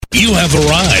You have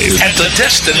arrived at the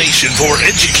destination for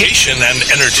education and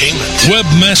entertainment.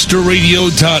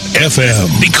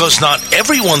 Webmasterradio.fm. Because not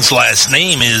everyone's last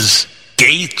name is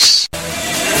Gates.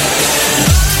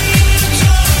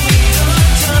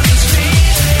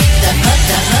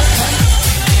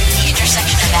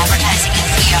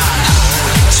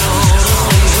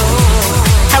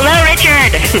 Hello,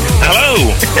 Richard.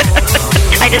 Hello.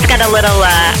 I just got a little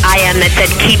IM that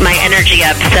said keep my energy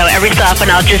up, so every so often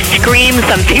I'll just scream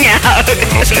something out.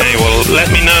 Okay, well, let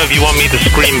me know if you want me to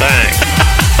scream back.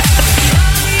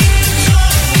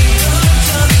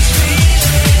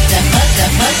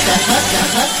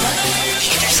 The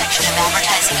intersection of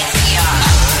advertising and PR.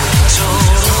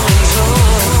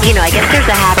 You know, I guess there's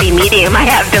a happy medium I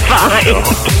have to find.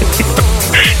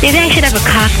 Maybe I should have a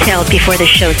cocktail before the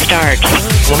show starts.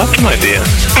 Well, that's an idea.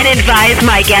 And advise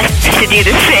my guests to do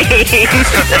the same.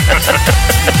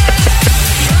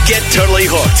 Get totally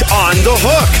hooked on The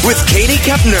Hook with Katie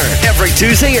Kepner every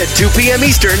Tuesday at 2 p.m.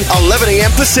 Eastern, 11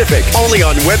 a.m. Pacific, only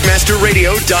on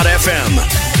WebmasterRadio.fm.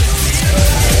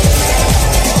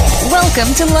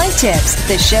 Welcome to Life Tips,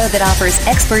 the show that offers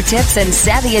expert tips and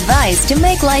savvy advice to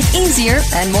make life easier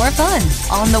and more fun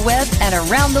on the web and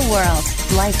around the world.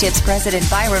 Life Tips President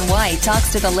Byron White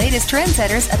talks to the latest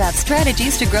trendsetters about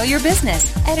strategies to grow your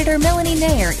business. Editor Melanie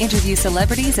Nair interviews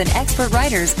celebrities and expert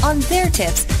writers on their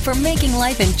tips for making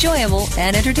life enjoyable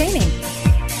and entertaining.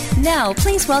 Now,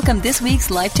 please welcome this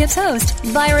week's Life Tips host,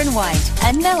 Byron White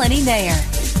and Melanie Nair.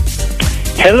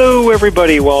 Hello,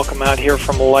 everybody. Welcome out here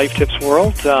from Life Tips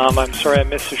World. I'm sorry I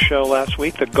missed the show last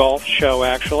week, the golf show,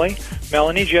 actually.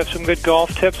 Melanie, do you have some good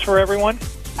golf tips for everyone?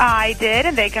 I did,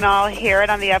 and they can all hear it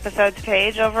on the episodes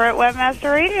page over at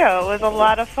Webmaster Radio. It was a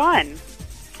lot of fun.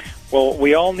 Well,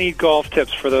 we all need golf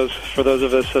tips for those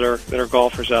of us that are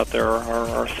golfers out there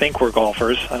or think we're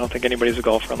golfers. I don't think anybody's a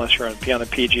golfer unless you're on the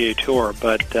PGA Tour,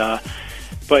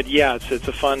 But yeah, it's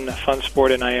a fun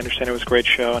sport, and I understand it was a great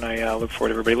show, and I look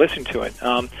forward to everybody listening to it.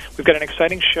 We've got an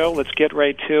exciting show. Let's get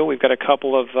right to it. We've got a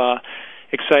couple of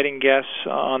exciting guests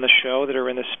on the show that are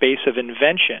in the space of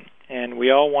invention, and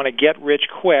we all want to get rich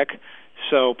quick.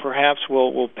 So perhaps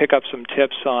we'll pick up some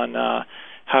tips on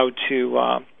how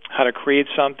to create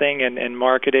something and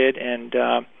market it and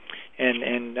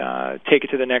take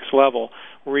it to the next level.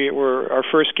 Our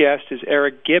first guest is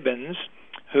Eric Gibbons,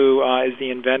 who is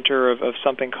the inventor of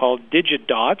something called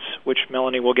DigitDots, which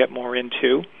Melanie will get more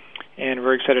into. And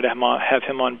we're excited to have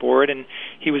him on board. And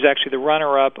he was actually the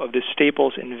runner-up of the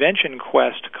Staples Invention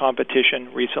Quest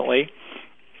competition recently.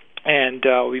 And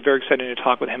we'll be very excited to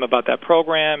talk with him about that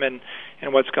program and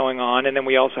what's going on. And then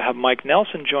we also have Mike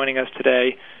Nelson joining us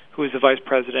today, who is the vice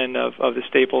president of the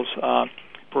Staples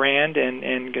brand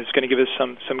and is going to give us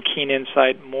some keen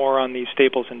insight more on the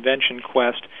Staples Invention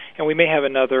Quest. And we may have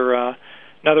another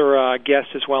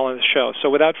guest as well on the show. So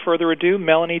without further ado,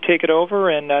 Melanie, take it over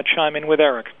and chime in with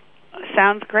Eric.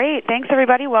 Sounds great. Thanks,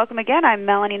 everybody. Welcome again. I'm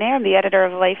Melanie Nair. I'm the editor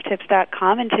of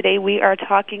LifeTips.com, and today we are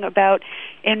talking about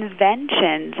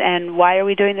inventions. And why are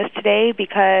we doing this today?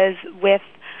 Because with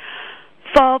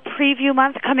fall preview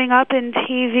month coming up in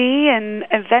TV and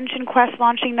Invention Quest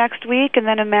launching next week and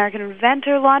then American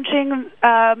Inventor launching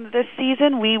this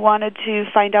season, we wanted to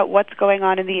find out what's going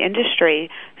on in the industry.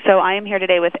 So I am here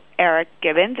today with Eric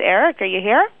Gibbons. Eric, are you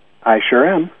here? I sure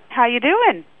am. How you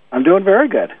doing? I'm doing very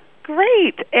good.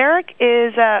 Great. Eric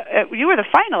is, you were the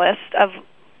finalist of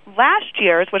last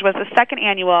year's, which was the second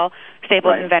annual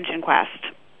Staples Invention Quest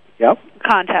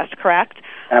contest, correct?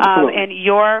 Absolutely. And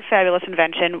your fabulous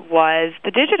invention was the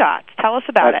DigitDots. Tell us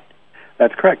about it.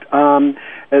 That's correct.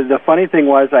 The funny thing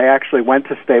was I actually went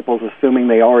to Staples assuming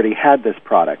they already had this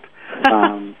product.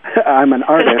 I'm an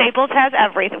artist. So Staples has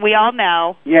everything. We all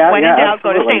know. Yeah, when in doubt,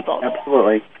 go to Staples.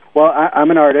 Absolutely. Well, I'm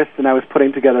an artist, and I was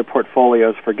putting together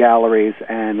portfolios for galleries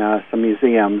and some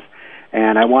museums,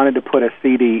 and I wanted to put a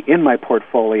CD in my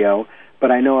portfolio,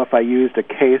 but I know if I used a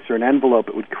case or an envelope,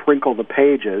 it would crinkle the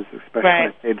pages, especially when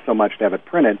I paid so much to have it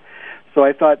printed. So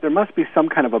I thought there must be some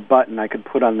kind of a button I could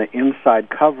put on the inside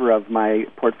cover of my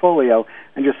portfolio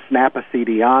and just snap a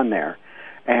CD on there.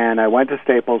 And I went to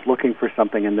Staples looking for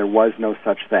something, and there was no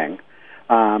such thing.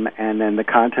 And then the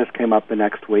contest came up the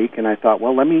next week, and I thought,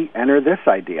 well, let me enter this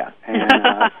idea.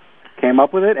 And came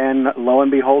up with it, and lo and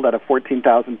behold, out of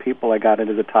 14,000 people, I got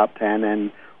into the top 10,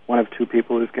 and one of two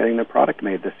people who's getting their product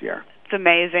made this year. It's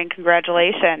amazing.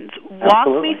 Congratulations. Walk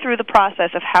me through the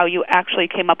process of how you actually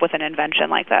came up with an invention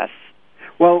like this.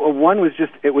 Well, one was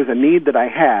just, it was a need that I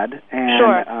had,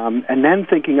 and and then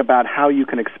thinking about how you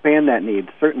can expand that need.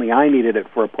 Certainly I needed it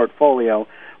for a portfolio,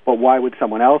 but why would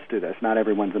someone else do this? Not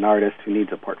everyone's an artist who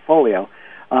needs a portfolio.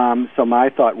 So my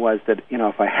thought was that,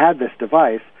 if I had this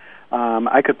device,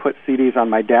 I could put CDs on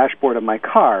my dashboard of my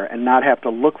car and not have to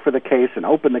look for the case and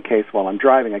open the case while I'm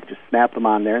driving. I could just snap them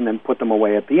on there and then put them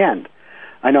away at the end.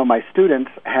 I know my students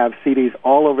have CDs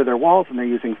all over their walls, and they're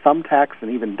using thumbtacks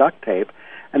and even duct tape,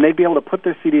 and they'd be able to put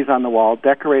their CDs on the wall,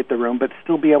 decorate the room, but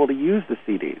still be able to use the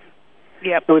CDs.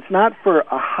 Yep. So it's not for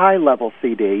a high-level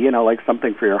CD, like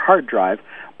something for your hard drive,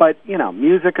 but,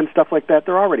 music and stuff like that,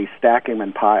 they're already stacking them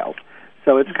in piles.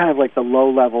 So it's kind of like the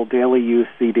low-level daily use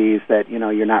CDs that,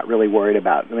 you're not really worried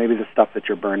about. Maybe the stuff that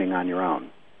you're burning on your own.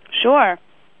 Sure.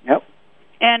 Yep.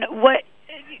 And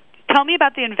tell me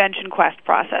about the Invention Quest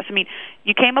process. I mean,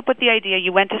 you came up with the idea,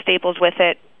 you went to Staples with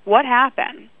it. What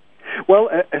happened? Well,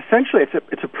 essentially,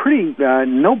 it's a pretty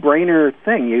no-brainer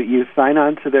thing. You sign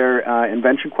on to their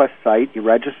Invention Quest site, you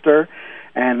register,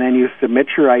 and then you submit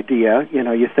your idea.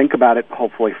 You think about it,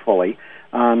 hopefully fully,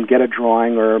 get a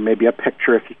drawing or maybe a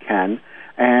picture if you can,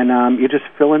 and you just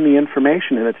fill in the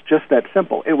information, and it's just that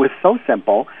simple. It was so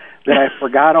simple that I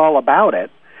forgot all about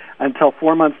it until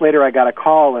 4 months later I got a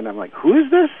call, and I'm like, who is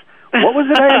this? What was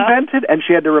it I invented? And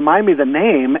she had to remind me the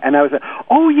name, and I was like,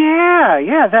 oh,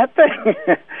 yeah, that thing.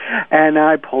 And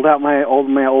I pulled out my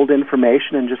old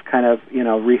information and just kind of,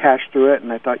 rehashed through it,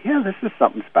 and I thought, yeah, this is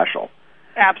something special.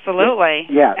 Absolutely.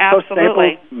 Yeah,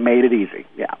 absolutely. So Staples made it easy,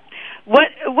 yeah.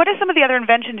 What are some of the other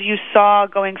inventions you saw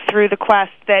going through the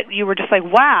Quest that you were just like,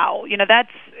 wow,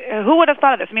 who would have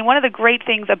thought of this? I mean, one of the great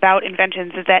things about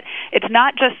inventions is that it's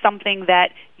not just something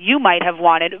that you might have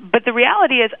wanted, but the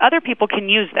reality is other people can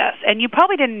use this, and you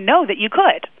probably didn't know that you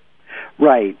could.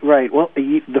 Right. Well,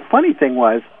 the funny thing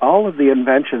was, all of the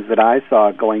inventions that I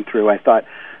saw going through, I thought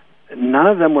none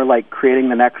of them were like creating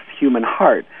the next human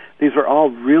heart. These were all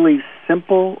really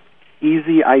simple,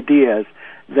 easy ideas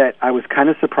that I was kind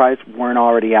of surprised weren't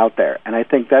already out there. And I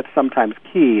think that's sometimes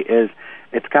key, is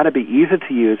it's got to be easy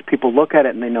to use. People look at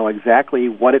it and they know exactly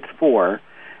what it's for,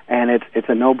 and it's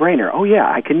a no-brainer. Oh,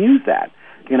 yeah, I can use that.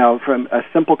 From a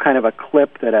simple kind of a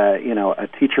clip that a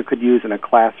teacher could use in a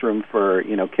classroom for,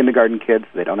 kindergarten kids.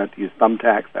 They don't have to use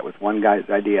thumbtacks. That was one guy's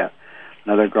idea.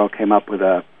 Another girl came up with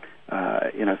a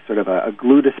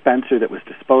glue dispenser that was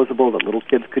disposable that little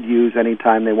kids could use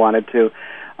anytime they wanted to.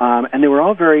 And they were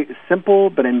all very simple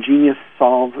but ingenious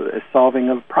solving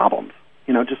of problems,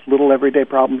 just little everyday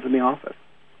problems in the office.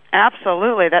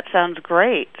 Absolutely. That sounds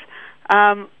great.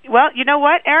 Well, you know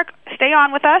what, Eric? Stay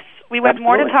on with us. We have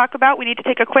more to talk about. We need to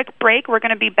take a quick break. We're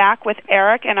going to be back with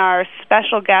Eric and our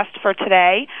special guest for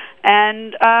today,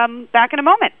 and back in a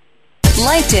moment.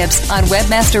 Life Tips on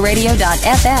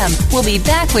webmasterradio.fm. We'll be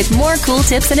back with more cool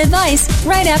tips and advice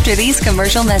right after these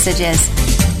commercial messages.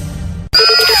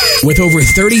 With over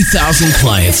 30,000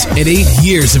 clients and 8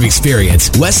 years of experience,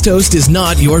 WestHost is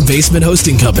not your basement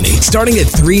hosting company. Starting at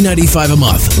 $3.95 a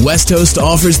month, WestHost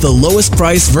offers the lowest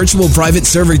price virtual private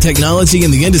server technology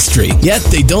in the industry, yet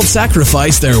they don't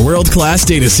sacrifice their world-class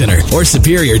data center or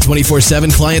superior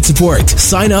 24/7 client support.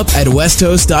 Sign up at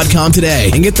westhost.com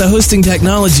today and get the hosting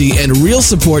technology and real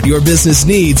support your business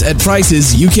needs at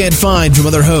prices you can't find from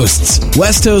other hosts.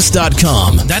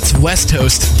 Westhost.com. That's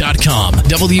westhost.com.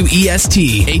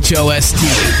 WESTHOST.com.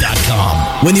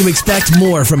 When you expect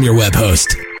more from your web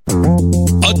host.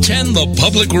 Attend the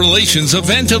Public Relations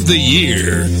Event of the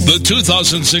Year, the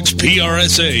 2006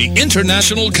 PRSA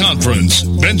International Conference,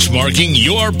 benchmarking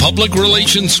your public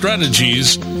relations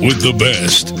strategies with the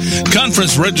best.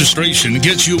 Conference registration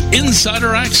gets you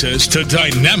insider access to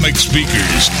dynamic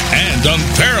speakers and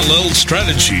unparalleled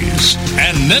strategies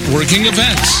and networking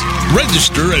events.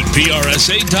 Register at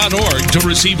PRSA.org to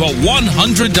receive a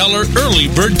 $100 early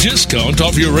bird discount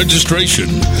off your registration.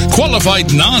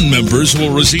 Qualified non-members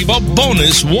will receive a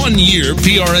bonus 1-year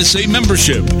PRSA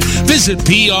membership. Visit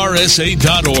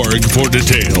PRSA.org for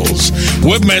details.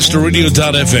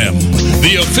 WebmasterRadio.fm,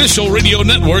 the official radio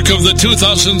network of the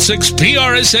 2006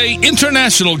 PRSA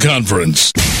International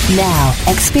Conference. Now,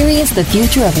 experience the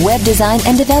future of web design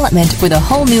and development with a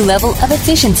whole new level of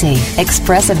efficiency,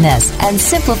 expressiveness, and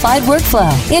simplified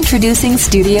workflow. Introducing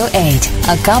Studio 8,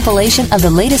 a compilation of the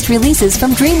latest releases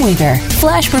from Dreamweaver,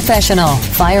 Flash Professional,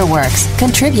 Fireworks,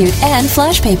 Contribute, and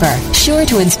FlashPaper. Sure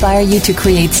to inspire you to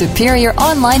create superior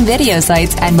online video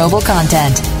sites and mobile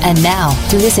content. And now,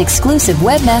 through this exclusive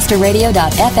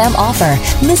WebmasterRadio.fm offer,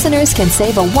 listeners can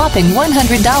save a whopping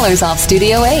 $100 off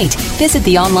Studio 8. Visit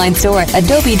the online store at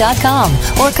Adobe.com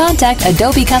or contact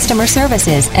Adobe Customer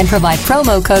Services and provide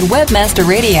promo code Webmaster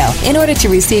Radio in order to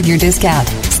receive your discount.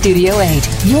 Studio 8,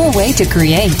 your way to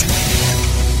create.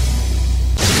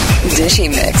 Dishy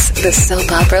Mix, the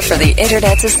soap opera for the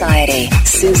Internet Society.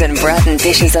 Susan Bratton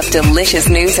dishes up delicious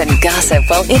news and gossip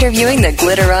while interviewing the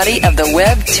glitterati of the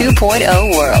Web 2.0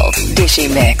 world.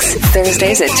 Dishy Mix,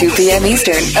 Thursdays at 2 p.m.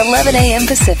 Eastern, 11 a.m.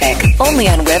 Pacific, only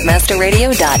on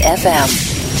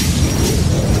webmasterradio.fm.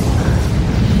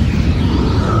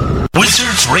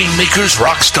 Wizards, rainmakers,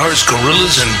 rock stars,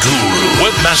 gorillas, and guru.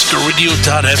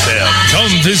 Webmasterradio.fm.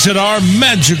 Come visit our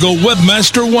magical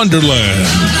Webmaster Wonderland.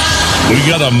 We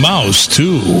got a mouse,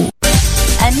 too.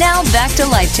 And now back to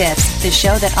Life Tips, the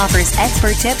show that offers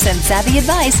expert tips and savvy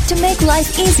advice to make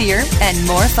life easier and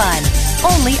more fun.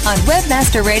 Only on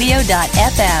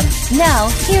webmasterradio.fm. Now,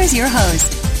 here's your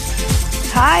host.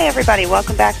 Hi, everybody.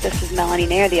 Welcome back. This is Melanie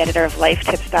Nair, the editor of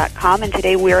LifeTips.com, and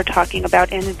today we are talking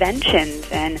about inventions.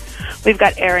 And we've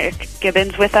got Eric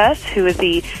Gibbons with us, who is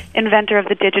the inventor of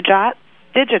the Digidots,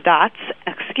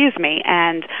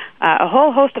 and a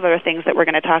whole host of other things that we're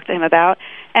going to talk to him about.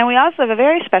 And we also have a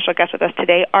very special guest with us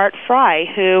today, Art Fry,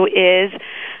 who is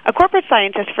a corporate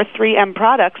scientist for 3M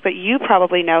Products, but you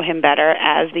probably know him better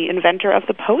as the inventor of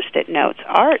the Post-it notes.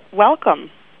 Art, welcome.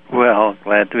 Well,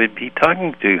 glad to be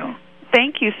talking to you.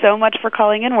 Thank you so much for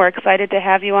calling in. We're excited to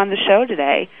have you on the show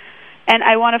today. And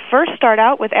I want to first start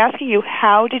out with asking you,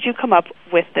 how did you come up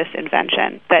with this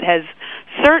invention that has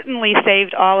certainly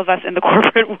saved all of us in the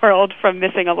corporate world from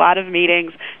missing a lot of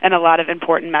meetings and a lot of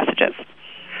important messages?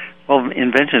 Well,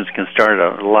 inventions can start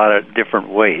a lot of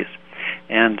different ways.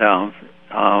 And in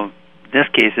this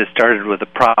case, it started with a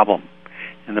problem.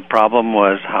 And the problem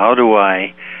was, how do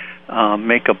I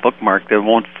make a bookmark that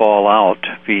won't fall out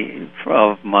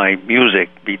of my music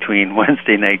between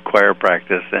Wednesday night choir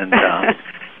practice and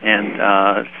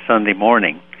Sunday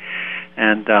morning.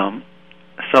 And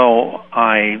so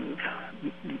I,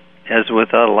 as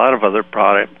with a lot of other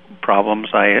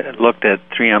problems, I looked at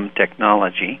 3M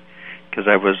technology because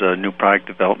I was a new product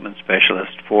development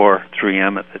specialist for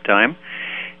 3M at the time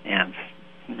and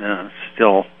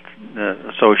still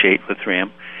associate with 3M.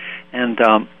 And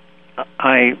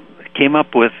I came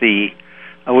up with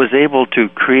I was able to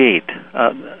create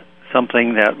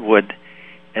something that would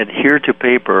adhere to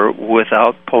paper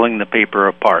without pulling the paper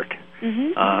apart.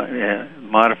 Make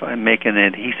an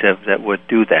adhesive that would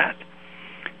do that.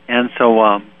 And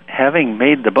so having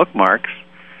made the bookmarks,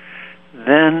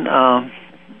 then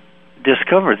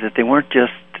discovered that they weren't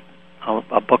just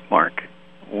a bookmark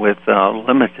with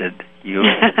limited use.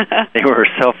 They were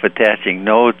self-attaching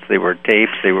notes, they were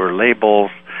tapes, they were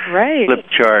labels, right, flip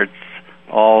charts,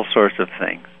 all sorts of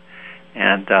things.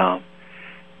 And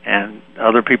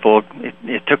other people,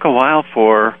 it took a while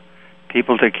for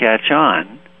people to catch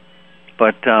on,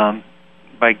 but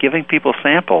by giving people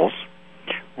samples,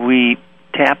 we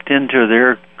tapped into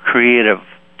their creative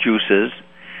juices,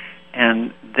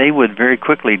 and they would very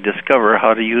quickly discover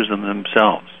how to use them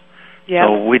themselves. Yep.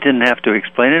 So we didn't have to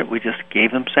explain it, we just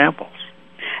gave them samples.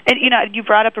 And, you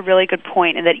brought up a really good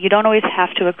point in that you don't always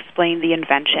have to explain the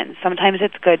invention. Sometimes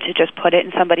it's good to just put it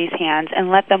in somebody's hands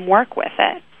and let them work with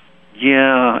it.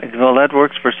 Yeah, well, that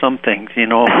works for some things. You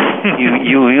and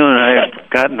I have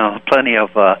gotten plenty of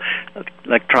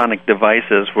electronic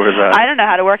devices where I don't know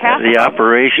how to work half the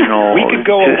operational... We could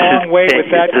go a long way with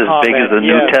that comment. As big as the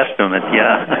New Testament,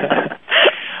 yeah.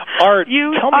 Art,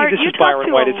 tell me, this is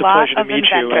Byron White. It's a pleasure to meet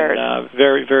you, and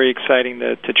very, very exciting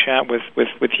to chat with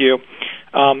you.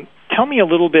 Tell me a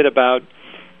little bit about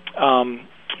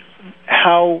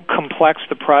how complex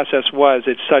the process was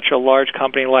at such a large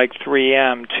company like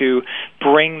 3M to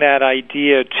bring that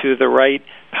idea to the right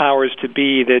powers to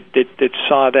be that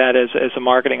saw that as a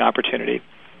marketing opportunity.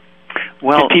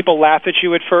 Well, did people laugh at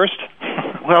you at first?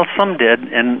 Well, some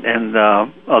did, and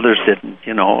others didn't,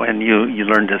 and you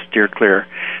learn to steer clear.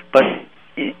 But,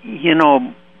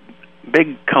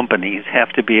 big companies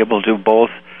have to be able to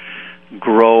both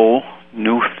grow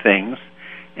new things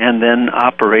and then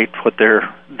operate what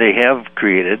they have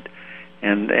created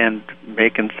and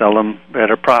make and sell them at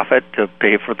a profit to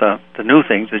pay for the new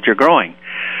things that you're growing.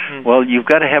 Mm-hmm. Well, you've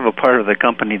got to have a part of the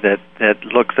company that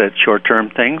looks at short-term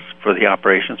things for the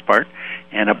operations part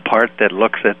and a part that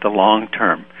looks at the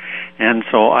long-term. And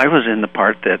so I was in the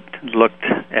part that looked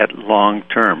at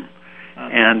long-term.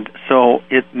 And so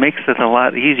it makes it a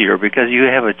lot easier because you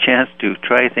have a chance to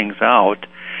try things out,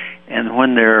 and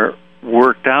when they're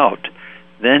worked out,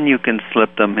 then you can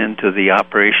slip them into the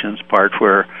operations part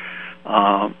where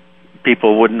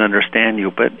people wouldn't understand you.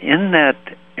 But in that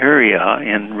area,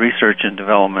 in research and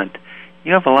development,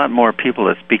 you have a lot more people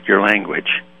that speak your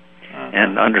language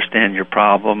and understand your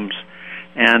problems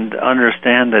and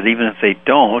understand that even if they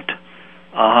don't,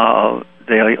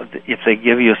 if they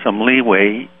give you some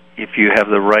leeway, if you have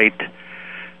the right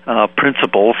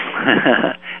principles,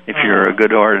 if you're a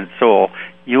good-hearted soul,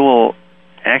 you'll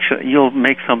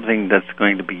make something that's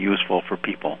going to be useful for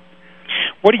people.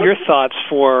 What are your thoughts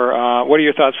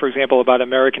for example, about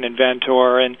American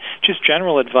Inventor and just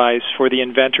general advice for the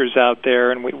inventors out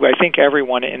there? And I think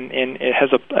everyone it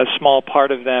has a small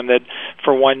part of them that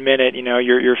for 1 minute,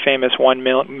 your famous 1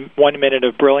 minute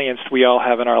of brilliance we all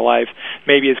have in our life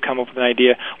maybe has come up with an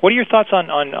idea. What are your thoughts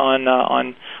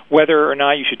on whether or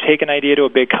not you should take an idea to a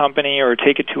big company or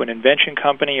take it to an invention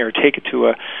company or take it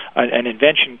to an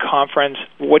invention conference?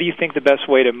 What do you think the best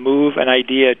way to move an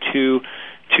idea to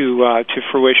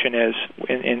fruition is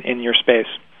in your space?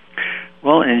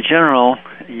 Well, in general,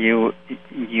 you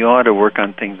ought to work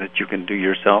on things that you can do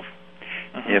yourself,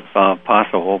 if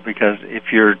possible, because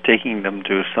if you're taking them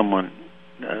to someone,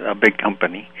 a big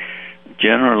company,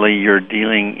 generally you're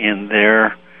dealing in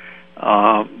their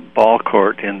ball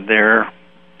court, in their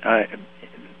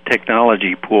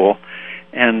technology pool,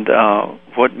 and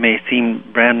what may seem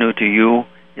brand new to you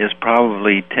is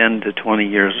probably 10 to 20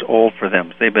 years old for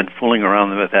them. They've been fooling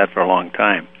around with that for a long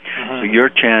time. So your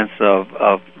chance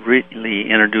of really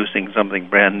introducing something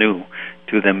brand new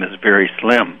to them is very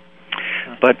slim.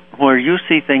 But where you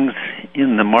see things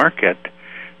in the market,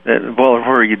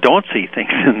 where you don't see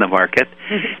things in the market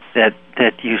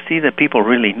that you see that people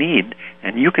really need,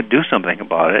 and you could do something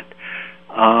about it,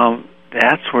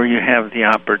 that's where you have the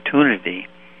opportunity,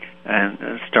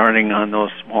 and starting on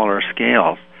those smaller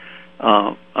scales.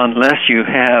 Unless you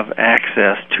have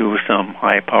access to some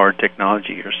high-powered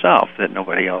technology yourself that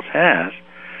nobody else has,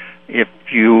 if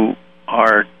you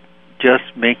are just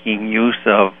making use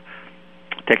of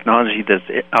technology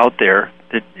that's out there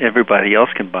that everybody else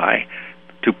can buy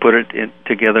to put it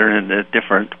together in a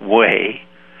different way,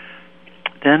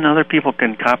 then other people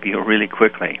can copy you really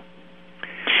quickly.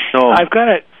 So I've got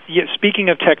a... Yeah, speaking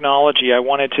of technology, I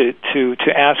wanted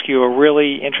to ask you a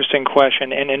really interesting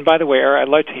question. And by the way, I'd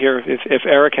like to hear if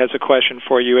Eric has a question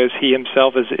for you, as he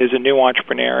himself is a new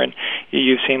entrepreneur, and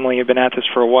you seemingly have been at this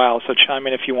for a while. So chime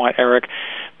in if you want, Eric.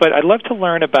 But I'd love to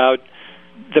learn about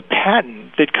the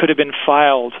patent that could have been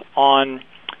filed on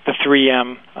the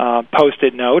 3M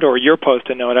Post-it note, or your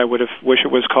Post-it note, I would have wished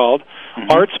it was called.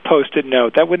 Art's Post-it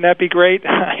note. Wouldn't that be great?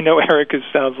 I know Eric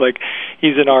sounds like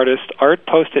he's an artist. Art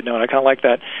Post-it note. I kind of like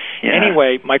that. Yeah.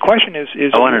 Anyway, my question is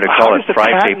I wanted to call it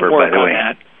fry paper, by the way.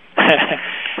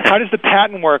 How does the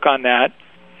patent work on that?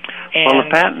 And, well, the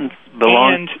patents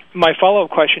belong... And my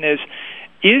follow-up question is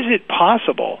it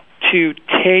possible to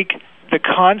take the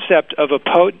concept of a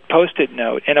Post-it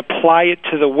note and apply it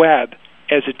to the web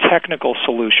as a technical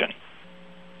solution?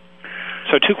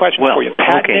 So 2 questions for you.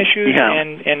 Patent issues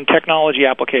and technology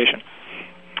application.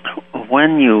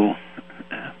 When you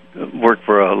work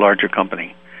for a larger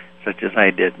company, such as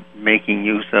I did, making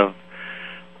use of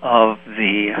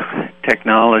the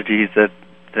technologies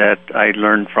that I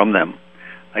learned from them,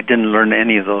 I didn't learn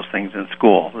any of those things in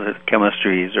school, the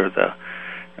chemistries or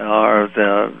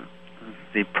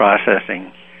the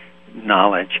processing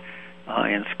knowledge.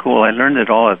 In school, I learned it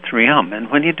all at 3M. And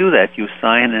when you do that, you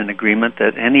sign an agreement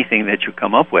that anything that you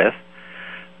come up with,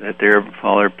 that they're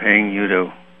paying you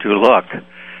to look,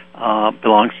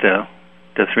 belongs to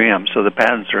 3M. So the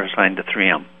patents are assigned to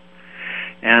 3M.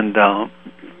 And,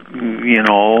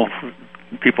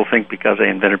 people think because I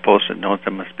invented Post-it notes, I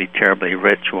must be terribly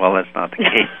rich. Well, that's not the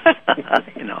case.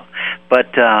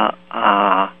 But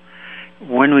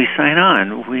when we sign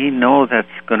on, we know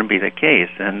that's going to be the case,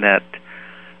 and that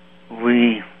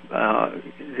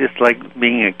it's like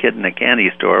being a kid in a candy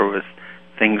store with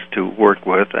things to work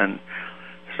with, and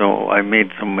so I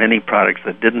made so many products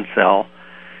that didn't sell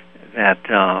that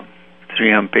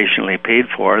 3M patiently paid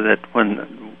for, that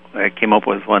when I came up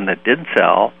with one that did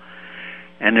sell,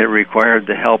 and it required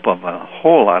the help of a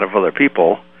whole lot of other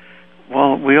people,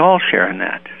 well, we all share in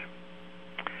that.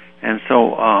 And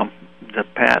so the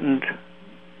patent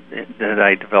that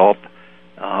I developed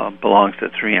belongs to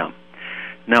 3M.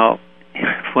 Now,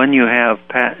 when you have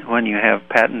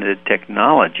patented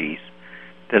technologies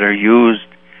that are used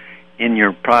in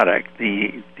your product,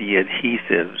 the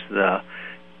adhesives, the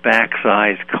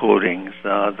back-size coatings,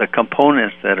 the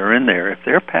components that are in there, if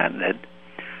they're patented,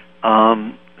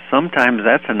 sometimes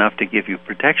that's enough to give you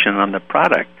protection on the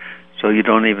product, so you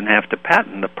don't even have to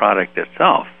patent the product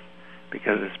itself,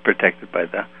 because it's protected by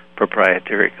the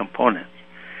proprietary components.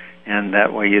 And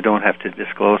that way you don't have to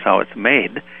disclose how it's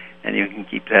made, and you can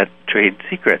keep that trade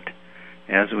secret,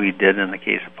 as we did in the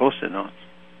case of Post-it notes.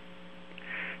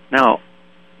 Now,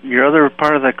 your other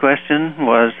part of the question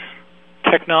was?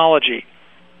 Technology.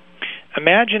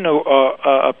 Imagine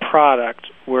a product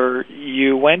where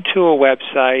you went to a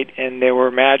website and there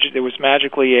was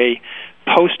magically a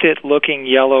Post-it-looking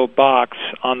yellow box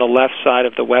on the left side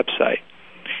of the website.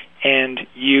 And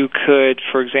you could,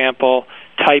 for example,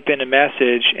 type in a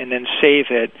message and then save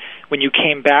it. When you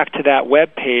came back to that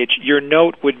web page, your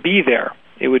note would be there.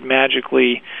 It would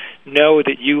magically know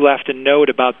that you left a note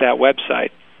about that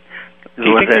website. Do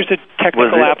you think there's a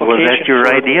technical application? Was that your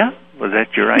idea? Was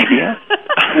that your idea?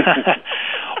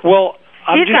 Well,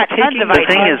 I'm just taking the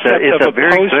concept of a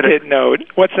Post-it note.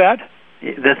 What's that?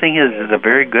 The thing is, it's a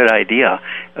very good idea,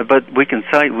 but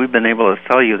we've been able to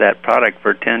sell you that product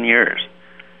for 10 years.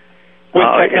 With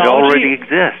technology? It already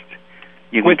exists.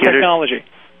 You can With get technology?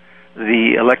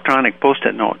 The electronic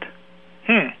Post-it note.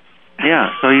 Yeah,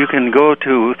 so you can go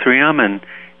to 3M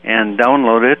and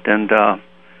download it, and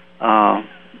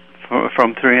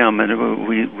from 3M, and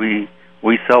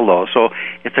we sell those. So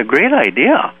it's a great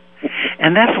idea,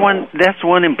 and that's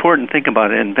one important thing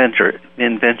about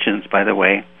inventions, by the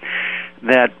way,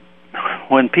 that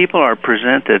when people are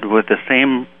presented with the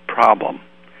same problem,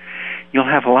 you'll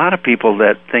have a lot of people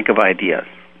that think of ideas,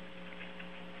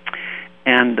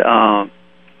 and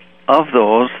of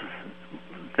those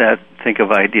that think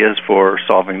of ideas for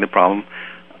solving the problem,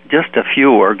 just a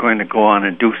few are going to go on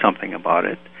and do something about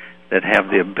it, that have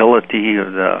the ability or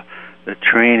the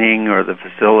training or the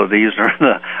facilities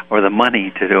or the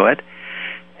money to do it.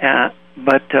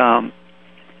 But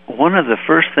one of the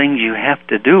first things you have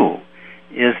to do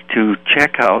is to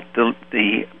check out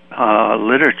the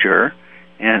literature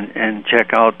and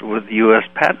check out with the U.S.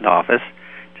 Patent Office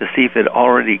to see if it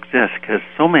already exists, because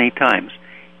so many times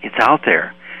it's out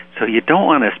there. So you don't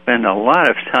want to spend a lot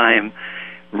of time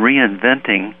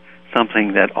reinventing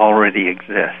something that already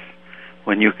exists.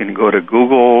 When you can go to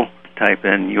Google, type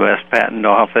in U.S. Patent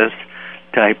Office,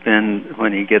 type in,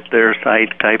 when you get their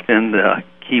site, type in the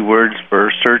keywords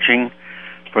for searching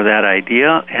for that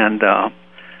idea and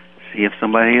see if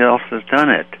somebody else has done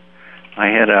it. I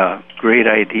had a great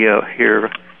idea here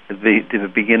at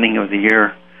the beginning of the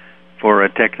year for a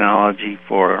technology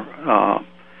for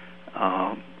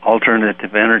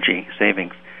alternative energy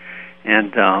savings.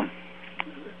 And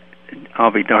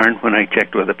I'll be darned, when I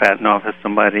checked with the patent office,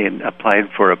 somebody had applied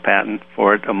for a patent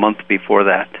for it a month before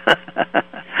that.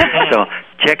 So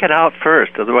check it out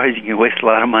first, otherwise you can waste a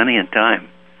lot of money and time.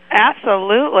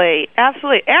 Absolutely.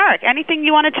 Absolutely. Eric, anything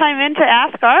you want to chime in to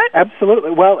ask Art?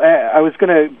 Absolutely. Well, I was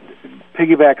going to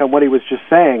piggyback on what he was just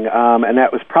saying, and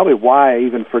that was probably why I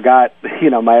even forgot,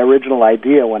 my original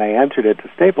idea when I entered it to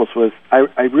Staples was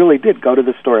I really did go to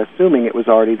the store assuming it was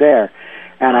already there.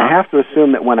 And I have to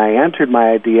assume that when I entered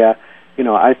my idea,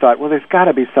 I thought, well, there's got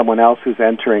to be someone else who's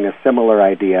entering a similar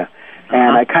idea.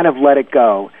 And I kind of let it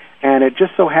go. And it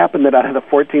just so happened that out of the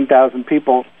 14,000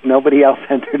 people, nobody else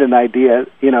entered an idea,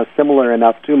 similar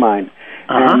enough to mine.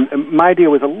 And my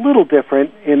idea was a little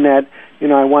different in that,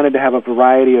 I wanted to have a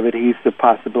variety of adhesive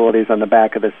possibilities on the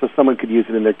back of this, so someone could use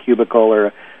it in their cubicle or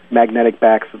a magnetic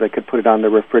back so they could put it on the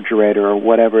refrigerator or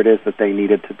whatever it is that they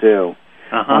needed to do.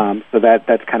 So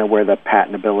that's kind of where the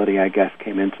patentability, I guess,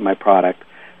 came into my product.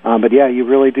 But yeah, you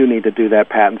really do need to do that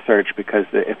patent search, because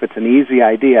if it's an easy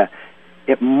idea,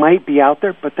 it might be out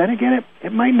there, but then again,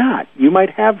 it might not. You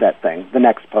might have that thing, the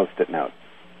next Post-it note.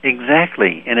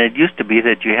 Exactly. And it used to be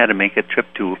that you had to make a trip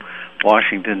to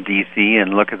Washington, D.C.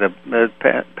 and look at the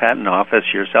patent office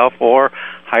yourself or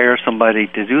hire somebody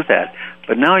to do that.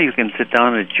 But now you can sit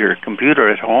down at your computer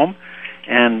at home,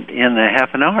 and in a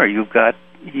half an hour you've got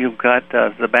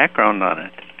the background on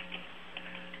it.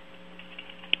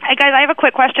 Hey, guys, I have a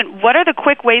quick question. What are the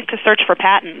quick ways to search for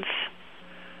patents?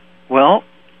 Well,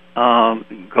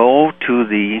 go to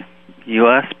the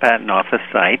U.S. Patent Office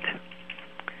site,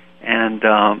 and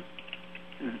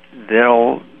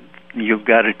you've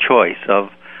got a choice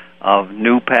of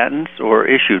new patents or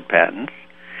issued patents.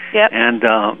 Yep. And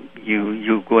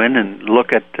you go in and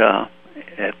look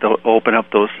open up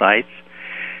those sites,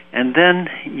 and then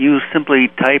you simply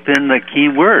type in the key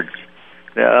words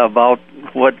about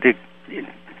what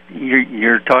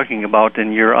you're talking about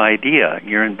in your idea,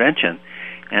 your invention.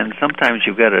 And sometimes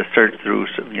you've got to search through,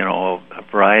 a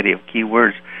variety of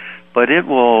keywords, but it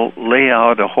will lay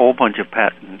out a whole bunch of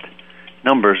patent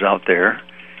numbers out there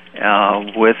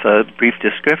with a brief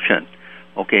description.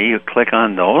 Okay, you click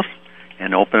on those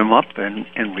and open them up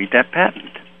and read that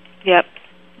patent. Yep.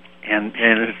 And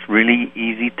it's really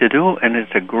easy to do, and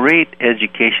it's a great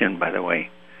education, by the way,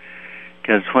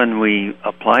 because when we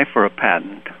apply for a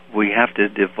patent, we have to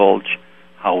divulge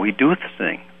how we do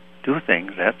things.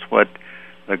 That's what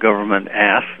the government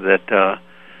asks, that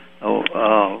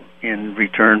in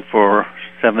return for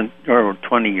 7 or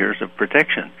 20 years of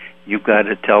protection, you've got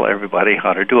to tell everybody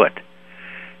how to do it.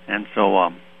 And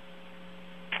so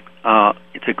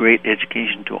it's a great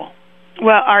education tool.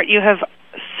 Well, Art, you have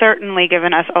certainly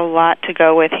given us a lot to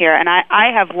go with here, and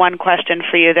I have one question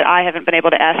for you that I haven't been able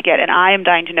to ask yet, and I am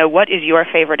dying to know, what is your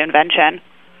favorite invention?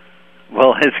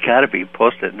 Well, it's got to be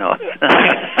Post-it notes.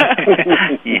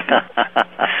 Yeah.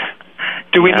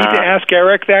 Do we need to ask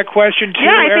Eric that question, too?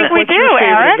 Yeah, I think we do,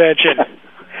 Eric. Invention?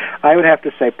 I would have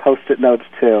to say Post-it notes,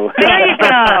 too. There you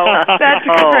go. That's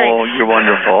great. Oh, you're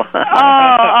wonderful.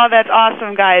 Oh, that's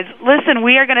awesome, guys. Listen,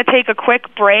 we are going to take a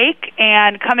quick break,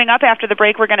 and coming up after the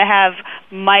break, we're going to have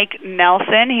Mike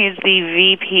Nelson. He's the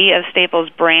VP of Staples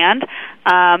Brand.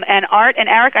 And Art and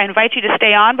Eric, I invite you to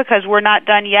stay on because we're not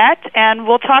done yet, and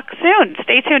we'll talk soon.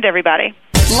 Stay tuned, everybody.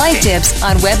 Life Tips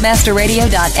on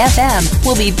webmasterradio.fm.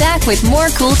 We'll be back with more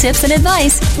cool tips and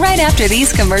advice right after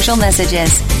these commercial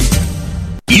messages.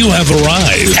 You have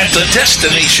arrived at the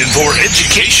destination for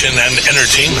education and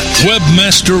entertainment.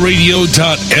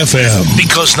 Webmasterradio.fm.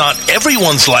 Because not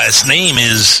everyone's last name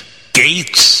is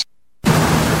Gates.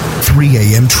 3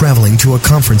 a.m. traveling to a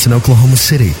conference in Oklahoma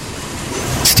City.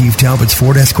 Steve Talbot's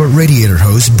Ford Escort radiator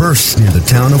hose bursts near the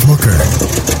town of Hooker.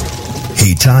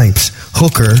 He types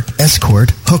Hooker,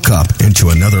 Escort, Hookup into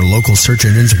another local search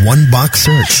engine's one-box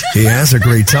search. He has a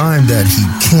great time that he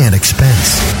can't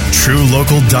expense.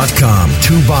 TrueLocal.com.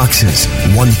 2 boxes,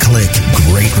 1 click,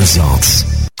 great results.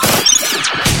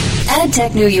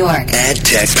 AdTech New York.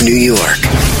 AdTech New York.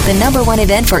 The #1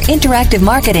 event for interactive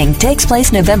marketing takes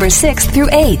place November 6th through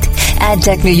 8th.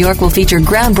 AdTech New York will feature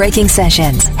groundbreaking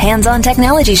sessions, hands-on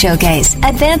technology showcase,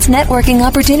 advanced networking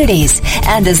opportunities,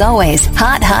 and as always,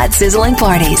 hot, sizzling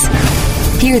parties.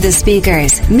 Hear the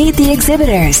speakers, meet the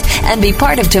exhibitors, and be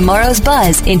part of tomorrow's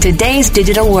buzz in today's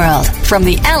digital world. From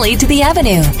the alley to the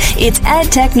avenue, it's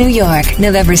AdTech New York,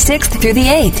 November 6th through the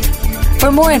 8th.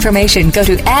 For more information, go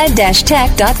to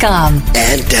ad-tech.com.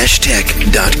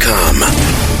 Ad-tech.com.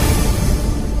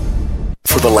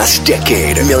 For the last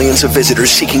decade, millions of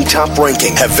visitors seeking top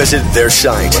ranking have visited their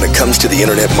site. When it comes to the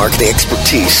internet marketing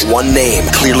expertise, one name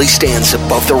clearly stands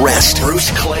above the rest. Bruce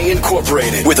Clay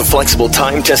Incorporated. With a flexible,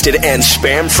 time-tested, and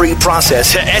spam-free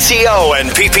process to SEO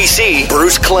and PPC,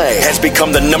 Bruce Clay has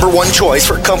become the #1 choice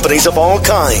for companies of all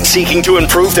kinds seeking to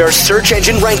improve their search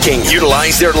engine ranking.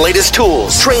 Utilize their latest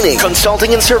tools, training,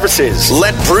 consulting, and services.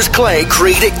 Let Bruce Clay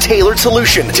create a tailored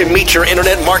solution to meet your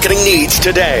internet marketing needs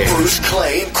today. Bruce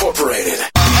Clay Incorporated.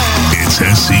 It's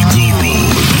SC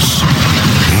Guru's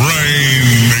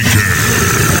Rainmaker.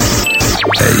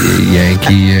 Hey,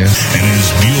 Yankee, And his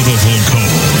beautiful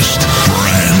co-host,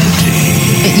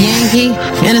 Brandy. Yankee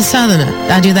and a Southerner.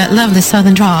 I do that lovely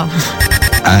Southern drawl.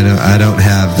 I don't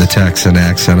have the Texan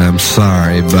accent. I'm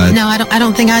sorry, but No, I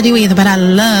don't think I do either. But I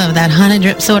love that honey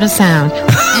drip sort of sound.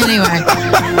 Anyway,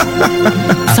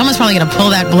 someone's probably gonna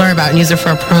pull that blurb out and use it for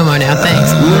a promo now.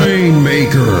 Thanks.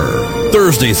 Rainmaker.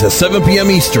 Thursdays at 7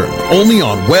 p.m. Eastern, only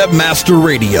on Webmaster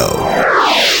Radio.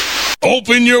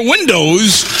 Open your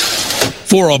windows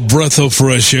for a breath of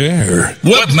fresh air.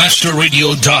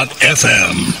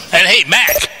 Webmasterradio.fm. And hey,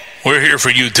 Mac, we're here for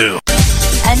you too.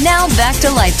 And now back to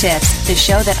Life Tips, the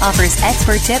show that offers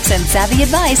expert tips and savvy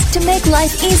advice to make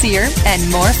life easier and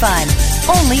more fun.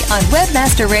 Only on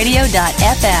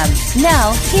webmasterradio.fm.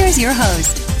 Now, here's your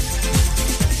host.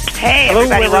 Hey, Hello,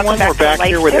 everybody. everyone. Welcome We're back back to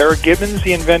here Life with Tips. Eric Gibbons,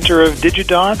 the inventor of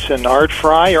DigiDots, and Art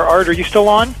Fry. Art, are you still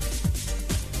on?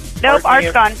 Nope,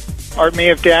 Art's gone. Art may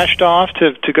have dashed off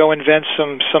to go invent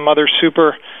some other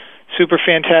super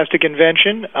fantastic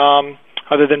invention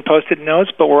other than Post-it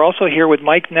notes. But we're also here with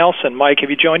Mike Nelson. Mike,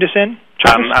 have you joined us in?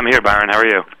 I'm here, Byron. How are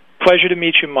you? Pleasure to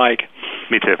meet you, Mike.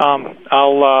 Me too.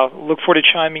 I'll look forward to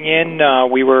chiming in.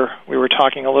 We were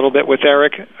talking a little bit with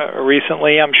Eric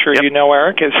recently. I'm sure you know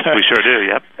Eric. We sure do.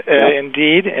 Yep.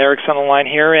 Indeed, Eric's on the line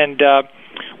here, and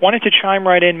wanted to chime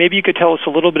right in. Maybe you could tell us a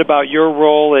little bit about your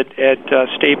role at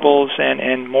Staples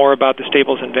and more about the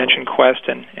Staples Invention Quest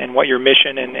and what your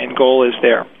mission and goal is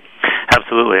there.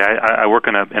 Absolutely. I work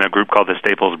in a group called the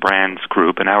Staples Brands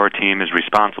Group, and our team is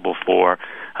responsible for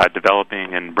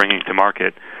developing and bringing to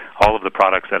market all of the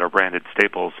products that are branded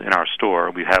Staples in our store.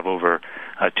 We have over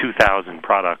 2,000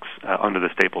 products under the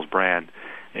Staples brand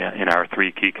in our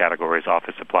 3 key categories: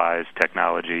 office supplies,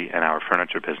 technology, and our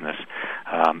furniture business.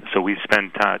 So we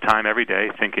spend time every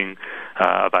day thinking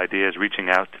of ideas, reaching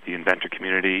out to the inventor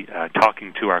community,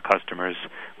 talking to our customers.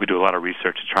 We do a lot of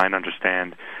research to try and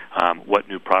understand what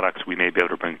new products we may be able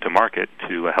to bring to market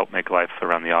to help make life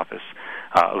around the office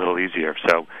a little easier.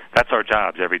 So that's our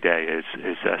jobs every day, is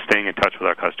staying in touch with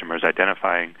our customers,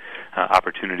 identifying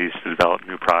opportunities to develop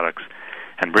new products,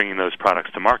 and bringing those products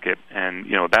to market. And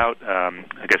about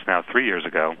I guess now 3 years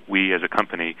ago, we as a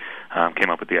company came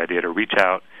up with the idea to reach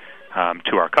out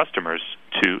to our customers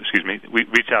to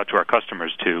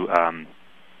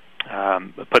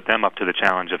put them up to the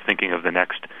challenge of thinking of the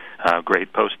next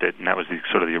great Post-it, and that was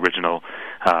sort of the original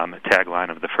tagline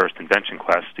of the first Invention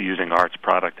Quest, using Art's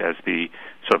product as the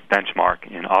sort of benchmark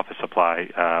in office supply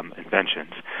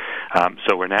inventions.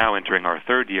 So we're now entering our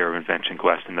third year of Invention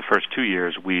Quest. In the first 2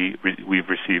 years, we've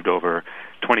received over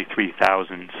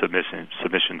 23,000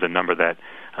 submissions, a number that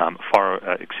far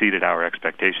exceeded our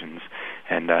expectations.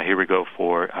 And here we go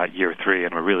for year 3,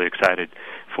 and we're really excited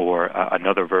for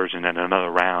another version and another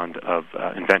round of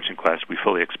Invention Quest. We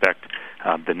fully expect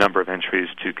the number of entries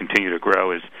to continue to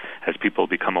grow as people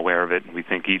become aware of it, and we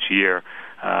think each year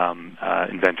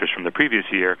inventors from the previous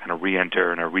year kind of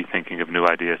re-enter and are rethinking of new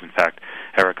ideas. In fact,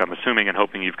 Eric, I'm assuming and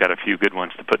hoping you've got a few good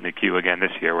ones to put in the queue again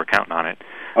this year. We're counting on it.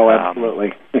 Oh,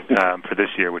 absolutely. For this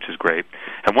year, which is great.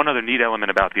 And one other neat element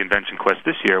about the Invention Quest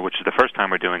this year, which is the first time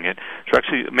we're doing it, is we're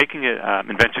actually making it,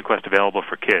 Invention Quest available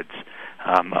for kids.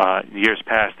 In years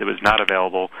past, it was not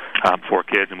available for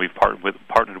kids, and we've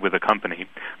partnered with a company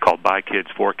called By Kids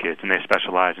for Kids, and they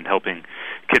specialize in helping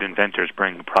kid inventors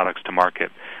bring products to market,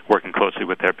 working closely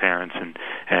with their parents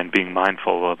and being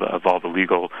mindful of all the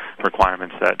legal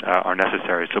requirements that are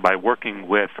necessary. So by working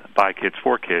with By Kids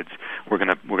for Kids, we're going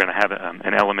to have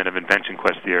an element of Invention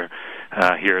Quest here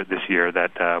this year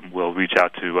that will reach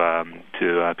out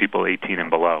to people 18 and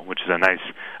below, which is a nice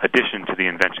addition to the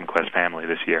Invention Quest family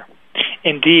this year.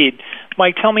 Indeed.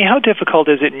 Mike, tell me, how difficult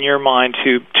is it in your mind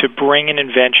to bring an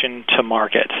invention to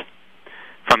market?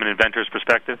 From an inventor's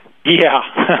perspective? Yeah.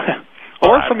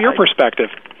 Or from your perspective?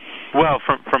 Well,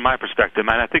 from my perspective,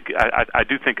 I think I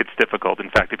do think it's difficult. In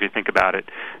fact, if you think about it,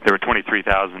 there were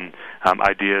 23,000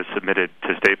 ideas submitted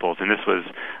to Staples, and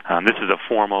this is a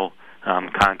formal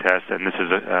contest, and this is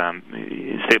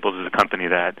Staples is a company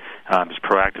that is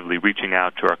proactively reaching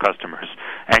out to our customers,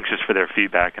 anxious for their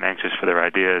feedback and anxious for their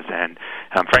ideas, and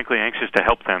frankly anxious to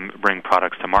help them bring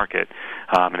products to market.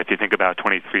 And if you think about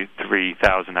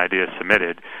 23,000 ideas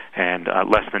submitted and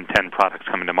less than 10 products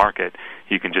coming to market,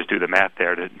 you can just do the math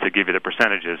there to give you the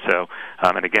percentages. So,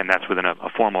 and again, that's within a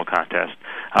formal contest.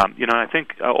 And I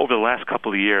think over the last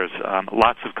couple of years,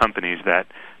 lots of companies that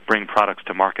bring products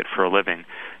to market for a living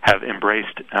have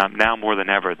embraced now more than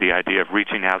ever the idea of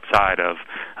reaching outside of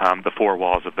the four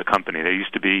walls of the company. There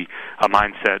used to be a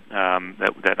mindset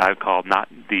that I call not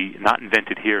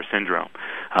invented here syndrome.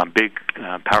 Big,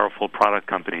 powerful product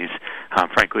companies,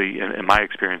 frankly, in my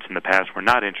experience in the past, were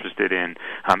not interested in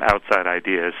outside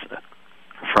ideas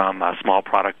from small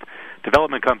product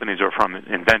development companies or from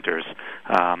inventors,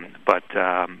 but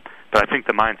I think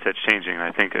the mindset's changing.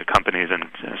 I think companies, and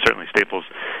certainly Staples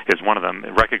is one of them,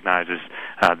 recognizes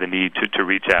the need to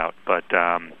reach out. But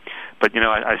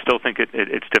I still think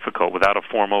it's difficult. Without a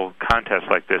formal contest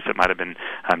like this, it might have been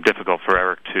difficult for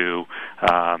Eric to,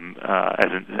 as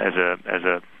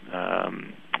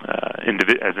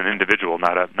an individual,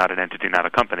 not an entity, not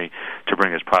a company, to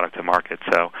bring his product to market.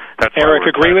 So that's Eric,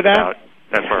 agree with that?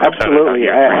 That's absolutely.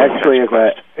 Actually,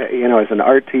 as an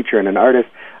art teacher and an artist,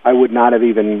 I would not have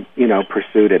even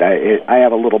pursued it. I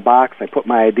have a little box. I put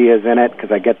my ideas in it because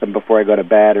I get them before I go to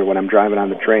bed or when I'm driving on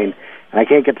the train, and I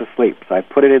can't get to sleep. So I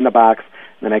put it in the box,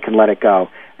 and then I can let it go.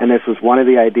 And this was one of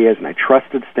the ideas, and I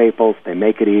trusted Staples. They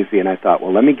make it easy, and I thought,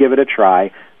 well, let me give it a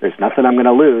try. There's nothing I'm going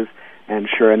to lose. And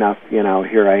sure enough,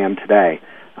 here I am today.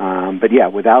 But yeah,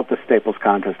 without the Staples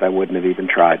contest, I wouldn't have even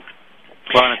tried.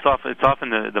 Well, and it's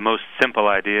often the most simple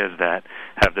ideas that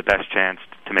have the best chance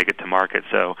to make it to market.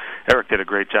 So Eric did a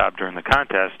great job during the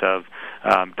contest of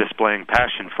displaying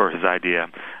passion for his idea,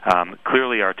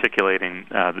 clearly articulating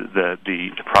the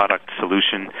product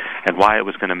solution and why it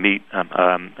was going to meet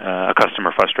a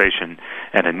customer frustration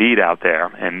and a need out there.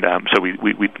 And so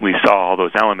we saw all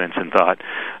those elements and thought,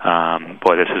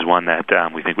 boy, this is one that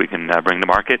we think we can bring to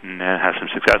market and have some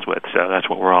success with. So that's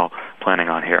what we're all planning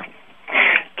on here.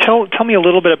 Tell me a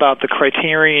little bit about the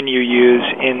criterion you use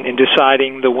in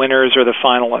deciding the winners or the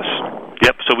finalists.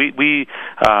 Yep. So we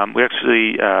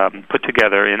actually put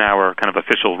together in our kind of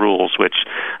official rules, which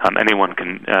anyone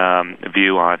can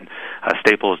view on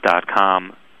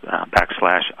staples.com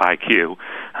 /IQ.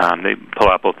 They pull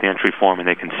out both the entry form and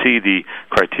they can see the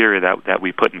criteria that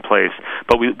we put in place.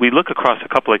 But we look across a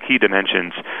couple of key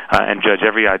dimensions and judge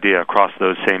every idea across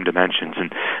those same dimensions.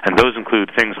 And those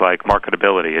include things like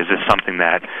marketability. Is this something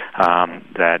that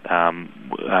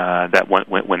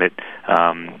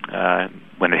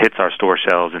when it hits our store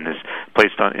shelves and is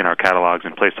placed in our catalogs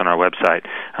and placed on our website,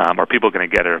 are people going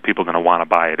to get it? Are people going to want to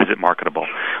buy it? Is it marketable?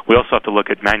 We also have to look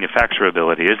at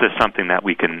manufacturability. Is this something that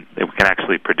we can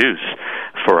actually produce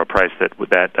for a price that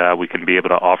we can be able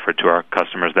to offer to our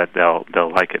customers that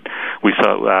they'll like it. We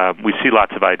see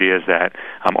lots of ideas that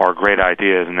are great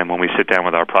ideas, and then when we sit down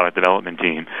with our product development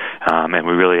team and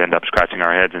we really end up scratching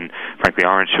our heads and frankly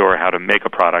aren't sure how to make a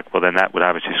product, well then that would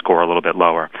obviously score a little bit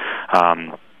lower.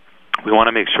 We want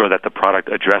to make sure that the product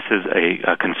addresses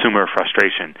a consumer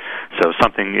frustration. So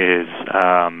something is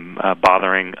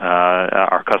bothering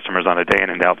our customers on a day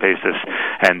in and out basis,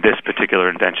 and this particular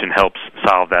invention helps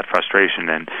solve that frustration.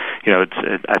 And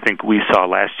I think we saw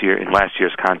in last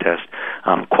year's contest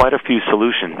quite a few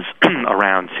solutions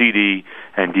around CD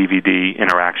and DVD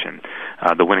interaction.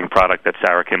 The winning product that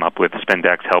Sarah came up with,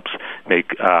 Spindex, helps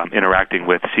make interacting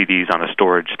with CDs on a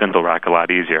storage spindle rack a lot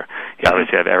easier. You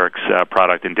obviously have Eric's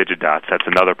product in DigiDots. That's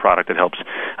another product that helps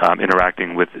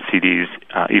interacting with CDs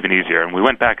even easier. And we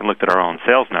went back and looked at our own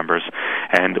sales numbers,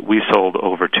 and we sold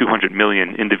over 200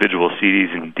 million individual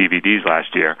CDs and DVDs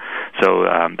last year. So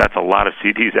that's a lot of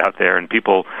CDs out there, and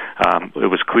people, it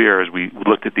was clear as we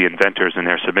looked at the inventors and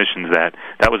their submissions that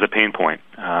was a pain point.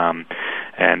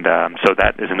 So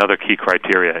that is another key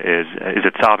criteria, is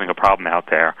it solving a problem out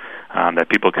there that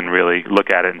people can really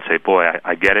look at it and say, boy,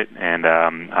 I get it, and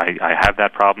I have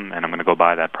that problem, and I'm going to go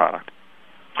buy that product.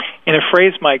 In a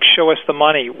phrase, Mike, show us the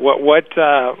money. What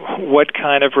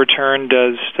kind of return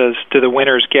do the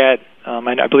winners get?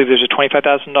 I believe there's a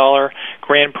 $25,000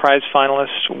 grand prize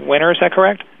finalist winner. Is that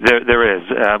correct? There is.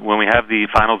 When we have the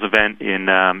finals event in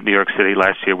New York City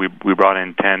last year, we brought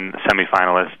in 10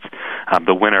 semifinalists.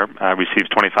 The winner receives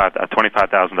a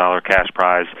 $25,000 cash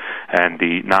prize, and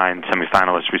the 9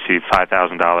 semifinalists receive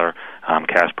 $5,000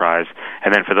 cash prize.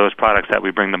 And then for those products that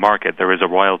we bring to market, there is a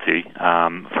royalty.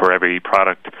 For every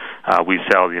product we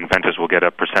sell, the inventors will get a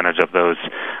percentage of those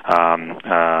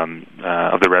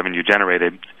of the revenue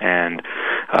generated, and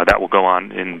that will go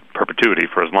on in perpetuity.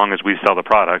 For as long as we sell the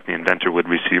product, the inventor would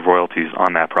receive royalties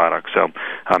on that product. So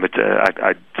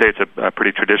I'd say it's a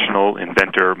pretty traditional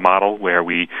inventor model where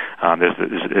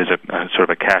there's a sort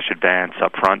of a cash advance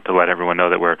up front to let everyone know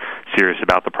that we're serious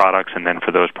about the products, and then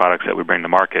for those products that we bring to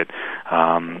market,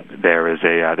 there is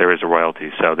a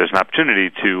royalty. So there's an opportunity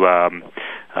to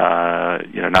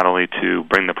not only to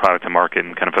bring the product to market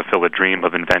and kind of fulfill a dream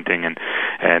of inventing and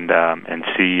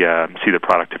see the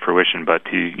product to fruition, but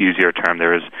to use your term,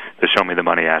 there is the show me the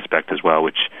money aspect as well,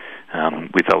 which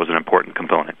we thought was an important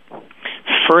component.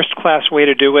 First-class way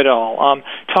to do it all.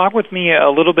 Talk with me a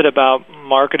little bit about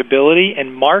marketability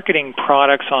and marketing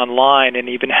products online, and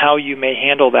even how you may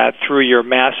handle that through your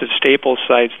massive Staples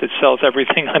sites that sells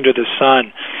everything under the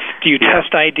sun. Do you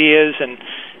test ideas and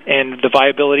the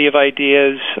viability of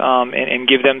ideas and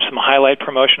give them some highlight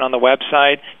promotion on the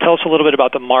website? Tell us a little bit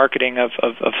about the marketing of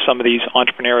some of these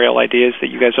entrepreneurial ideas that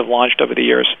you guys have launched over the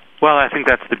years. Well, I think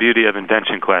that's the beauty of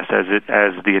Invention Quest as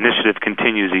the initiative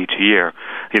continues each year.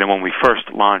 When we first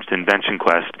launched Invention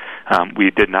Quest,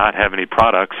 we did not have any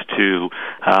products to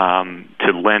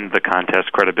lend the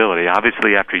contest credibility.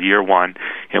 Obviously, after year one,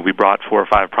 we brought 4 or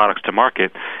 5 products to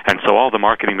market, and so all the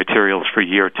marketing materials for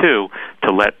year 2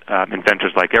 to let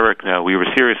inventors like Eric know we were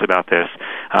serious about this.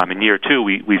 In year 2,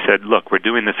 we said, look, we're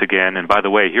doing this again, and by the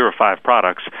way, here are 5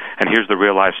 products, and here's the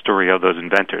real-life story of those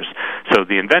inventors. So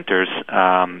the inventors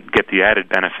get the added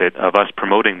benefit of us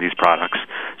promoting these products.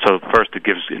 So first, it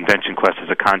gives Invention Quest as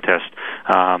a contest,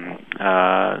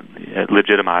 it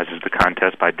legitimizes the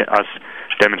contest by us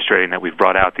demonstrating that we've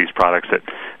brought out these products that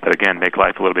again make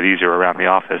life a little bit easier around the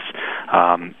office.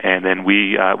 And then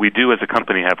we do as a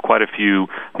company have quite a few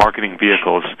marketing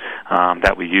vehicles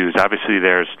that we use. Obviously,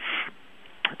 there's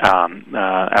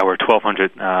our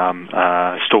 1,200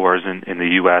 stores in the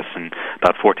U.S. and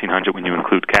about 1,400 when you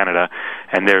include Canada.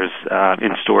 And there's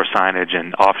in-store signage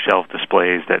and off-shelf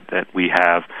displays that we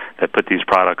have that put these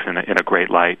products in a great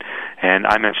light. And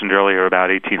I mentioned earlier about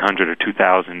 1,800 or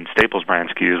 2,000 Staples brand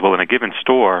SKUs. Well, in a given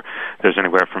store, there's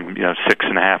anywhere from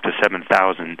 6,500 to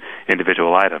 7,000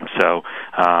 individual items. So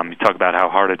you talk about how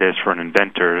hard it is for an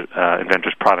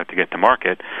inventor's product to get to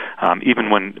market. Even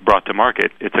when brought to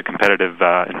market, it's a competitive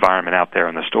environment out there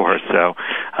in the stores. So,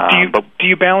 do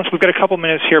you balance? We've got a couple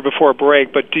minutes here before a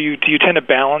break, but do you tend to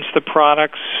balance the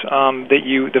products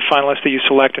the finalists that you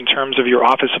select in terms of your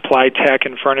office supply, tech,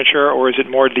 and furniture, or is it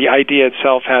more the idea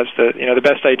itself has the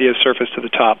best idea surface to the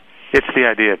top? It's the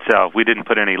idea itself. We didn't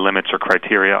put any limits or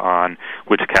criteria on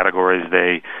which categories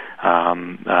they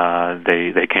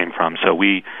came from. So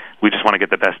we just want to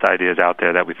get the best ideas out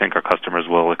there that we think our customers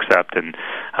will accept and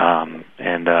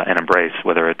embrace,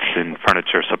 whether it's in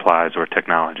furniture, supplies, or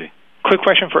technology. quick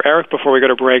question for Eric before we go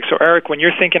to break. So, Eric, when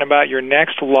you're thinking about your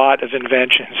next lot of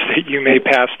inventions that you may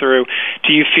pass through,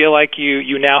 do you feel like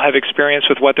you now have experience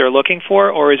with what they're looking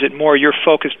for, or is it more you're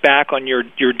focused back on your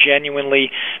genuinely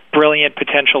brilliant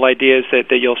potential ideas that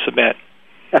you'll submit?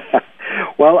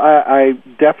 Well, I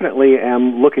definitely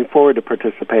am looking forward to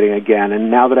participating again, and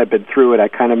now that I've been through it, I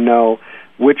kind of know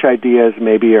which ideas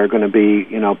maybe are going to be,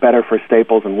 better for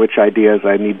Staples, and which ideas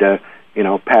I need to,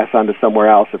 pass on to somewhere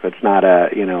else if it's not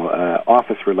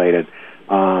office related.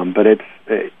 But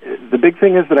the big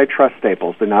thing is that I trust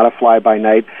Staples. They're not a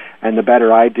fly-by-night, and the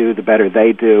better I do, the better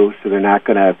they do. So they're not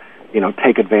going to,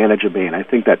 take advantage of me. And I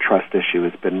think that trust issue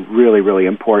has been really, really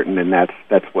important, and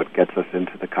that's what gets us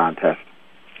into the contest.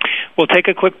 We'll take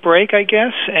a quick break, I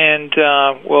guess, and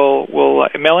we'll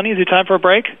Melanie, is it time for a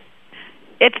break?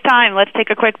 It's time. Let's take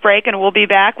a quick break, and we'll be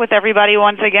back with everybody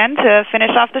once again to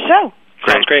finish off the show.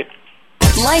 Sounds great.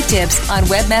 Life Tips on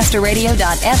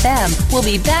webmasterradio.fm. We'll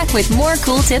be back with more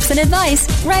cool tips and advice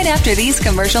right after these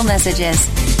commercial messages.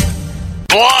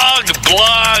 Blog.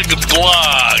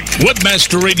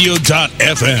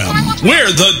 Webmasterradio.fm.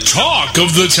 We're the talk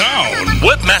of the town.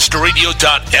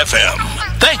 Webmasterradio.fm.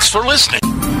 Thanks for listening.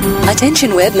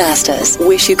 Attention webmasters.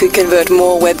 Wish you could convert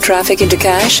more web traffic into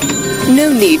cash?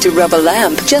 No need to rub a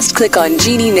lamp. Just click on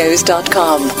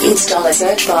GenieKnows.com. Install a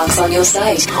search box on your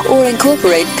site or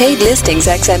incorporate paid listings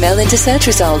XML into search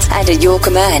results. And at your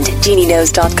command,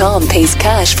 GenieKnows.com pays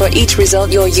cash for each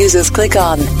result your users click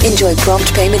on. Enjoy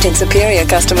prompt payment and superior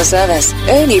customer service.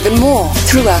 Earn even more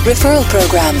through our referral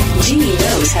program. Genie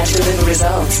knows how to deliver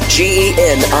results.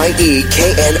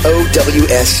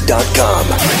 GenieKnows.com.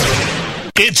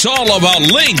 It's all about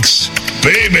links,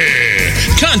 baby.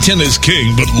 Content is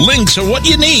king, but links are what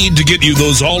you need to get you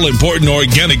those all-important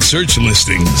organic search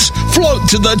listings. Float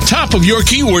to the top of your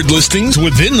keyword listings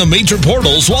within the major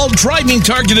portals while driving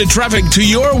targeted traffic to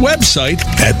your website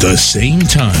at the same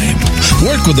time.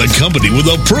 Work with a company with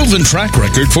a proven track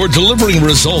record for delivering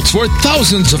results for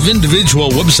thousands of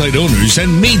individual website owners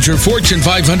and major Fortune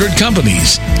 500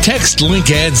 companies.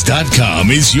 TextLinkAds.com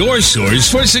is your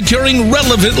source for securing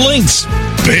relevant links.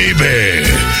 Baby,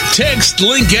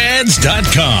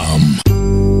 TextLinkAds.com.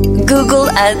 Google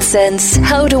AdSense.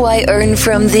 How do I earn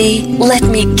from thee? Let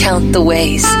me count the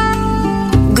ways.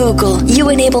 Google, you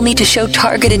enable me to show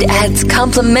targeted ads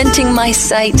complementing my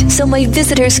site so my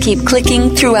visitors keep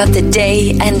clicking throughout the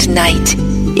day and night.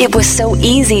 It was so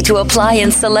easy to apply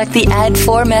and select the ad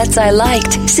formats I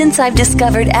liked. Since I've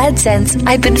discovered AdSense,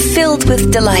 I've been filled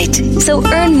with delight. So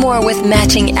earn more with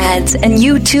matching ads, and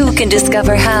you too can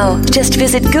discover how. Just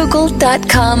visit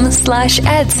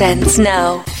google.com/AdSense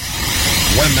now.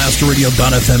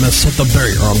 Webmasterradio.fm has set the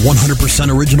barrier on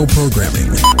 100% original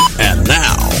programming. And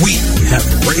now, we have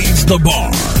raised the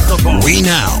bar. We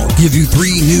now give you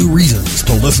 3 new reasons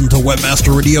to listen to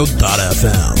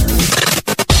Webmasterradio.fm.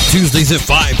 Tuesdays at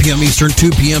 5 p.m. Eastern,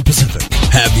 2 p.m. Pacific.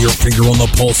 Have your finger on the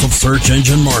pulse of search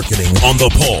engine marketing on The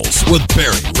Pulse with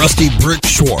Barry Rusty Brick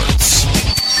Schwartz.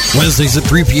 Wednesdays at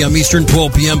 3 p.m. Eastern,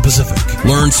 12 p.m. Pacific.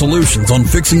 Learn solutions on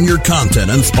fixing your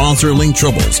content and sponsor link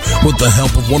troubles with the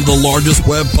help of one of the largest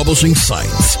web publishing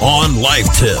sites on Life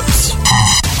Tips.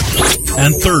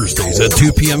 And Thursdays at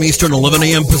 2 p.m. Eastern, 11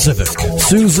 a.m. Pacific,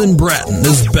 Susan Bratton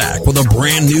is back with a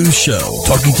brand new show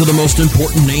talking to the most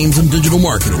important names in digital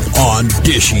marketing on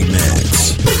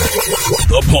DishyMix.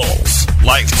 The Pulse,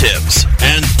 Life Tips,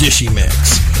 and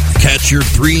DishyMix. Catch your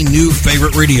 3 new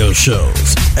favorite radio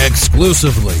shows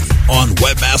exclusively on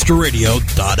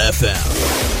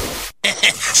webmasterradio.fm.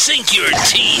 Sink your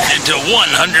teeth into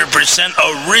 100%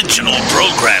 original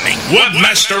programming.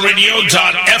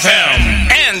 Webmasterradio.fm.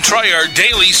 And try our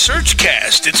daily search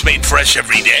cast. It's made fresh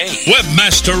every day.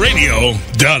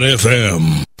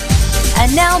 Webmasterradio.fm.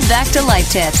 And now back to Life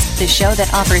Tips, the show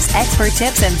that offers expert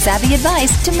tips and savvy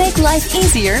advice to make life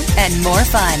easier and more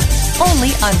fun.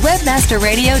 Only on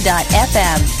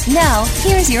webmasterradio.fm. Now,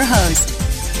 here's your host.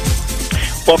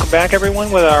 Welcome back,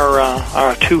 everyone, with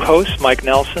our 2 hosts, Mike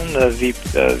Nelson, the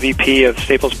VP of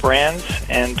Staples Brands,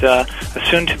 and a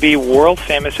soon-to-be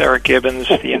world-famous Eric Gibbons,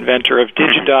 the inventor of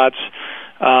DigiDots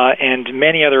and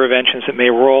many other inventions that may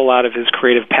roll out of his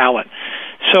creative palette.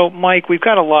 So, Mike, we've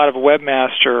got a lot of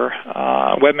webmasters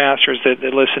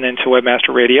that listen into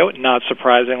Webmaster Radio, not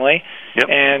surprisingly. Yep.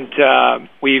 And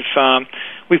we've got.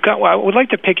 Well, I would like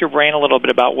to pick your brain a little bit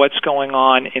about what's going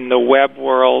on in the web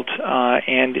world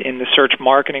and in the search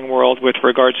marketing world with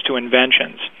regards to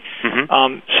inventions.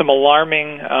 Mm-hmm. Some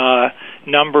alarming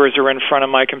numbers are in front of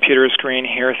my computer screen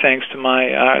here, thanks to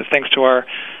our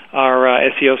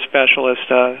SEO specialist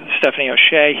Stephanie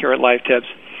O'Shea here at Life Tips.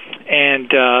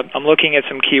 And I'm looking at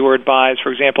some keyword buys.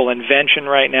 For example, Invention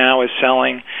right now is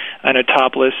selling on a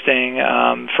top listing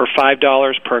for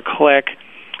 $5 per click.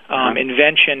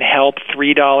 Invention Help,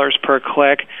 $3 per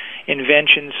click.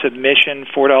 Invention Submission,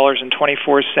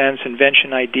 $4.24.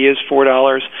 Invention Ideas,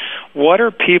 $4. Why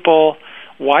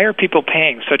are people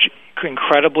paying such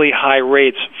incredibly high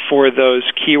rates for those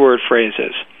keyword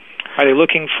phrases? Are they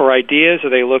looking for ideas? Are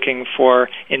they looking for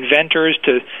inventors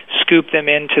to scoop them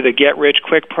into the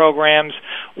get-rich-quick programs?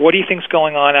 What do you think's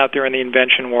going on out there in the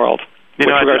invention world with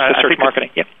regards to search marketing?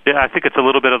 Yeah, I think it's a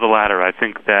little bit of the latter. I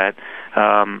think that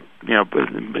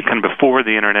kind of before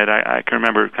the internet, I can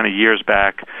remember kind of years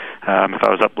back, if I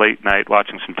was up late night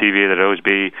watching some TV, there'd always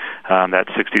be that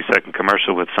 60-second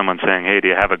commercial with someone saying, "Hey, do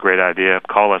you have a great idea?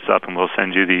 Call us up and we'll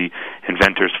send you the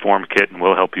Inventor's Form Kit and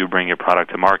we'll help you bring your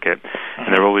product to market."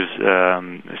 And there always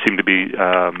seemed to be,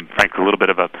 frankly, a little bit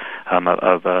of a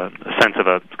sense of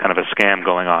a kind of a scam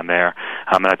going on there.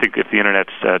 And I think if the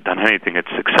internet's done anything,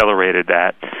 it's accelerated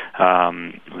that,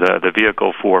 the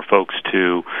vehicle for folks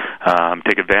to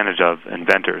take advantage of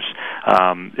inventors.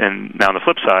 And now on the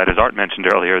flip side, as Art mentioned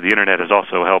earlier, the internet has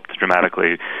also helped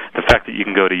dramatically. The fact that you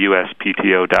can go to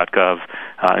uspto.gov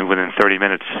and within 30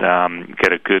 minutes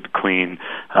get a good, clean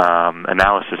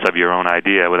analysis of your own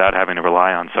idea without having to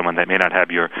rely on someone that may not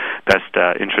have your best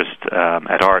interest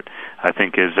at heart, I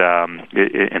think is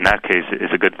in that case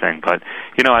is a good thing. But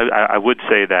I would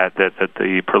say that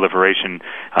the proliferation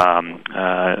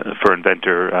for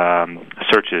inventor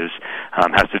searches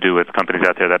has to do with companies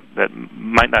out there that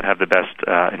might not have the best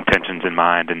intentions in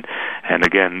mind. And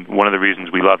again, one of the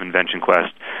reasons we love Invention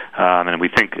Quest, and we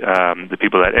think the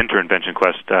people that enter Invention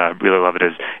Quest really love it,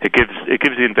 is it gives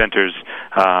the inventors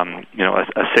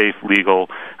a safe, legal,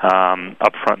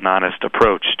 upfront and honest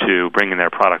approach to bringing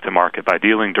their product to market by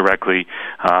dealing directly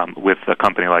with a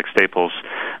company like Staples,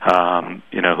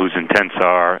 whose intents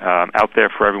are out there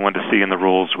for everyone to see in the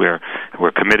rules. We're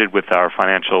committed with our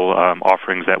financial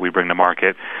offerings that we bring to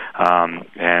market,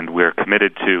 and we're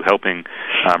committed to helping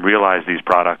realize these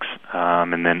products,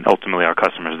 and then ultimately our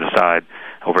customers decide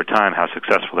over time how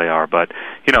successful they are. But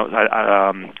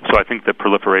so I think the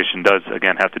proliferation does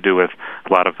again have to do with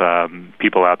a lot of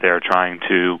people out there trying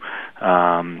to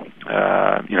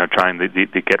trying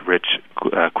the get rich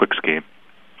quick scheme.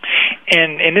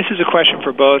 And this is a question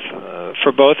for both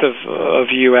of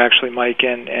you, actually, Mike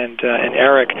and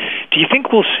Eric. Do you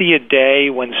think we'll see a day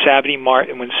when savvy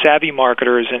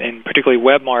marketers and particularly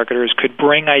web marketers could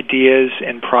bring ideas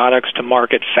and products to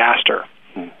market faster?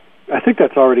 I think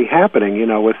that's already happening,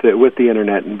 with the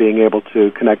internet and being able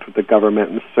to connect with the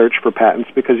government and search for patents,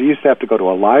 because you used to have to go to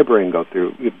a library and go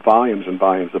through volumes and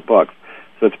volumes of books.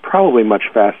 So it's probably much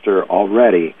faster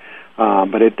already.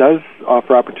 But it does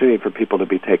offer opportunity for people to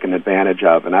be taken advantage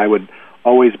of. And I would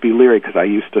always be leery because I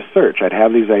used to search. I'd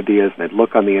have these ideas and I'd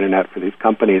look on the internet for these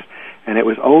companies, and it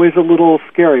was always a little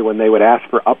scary when they would ask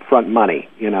for upfront money,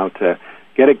 to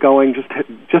get it going, just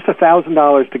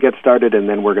 $1,000 to get started, and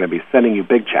then we're going to be sending you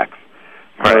big checks.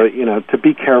 Right. So, to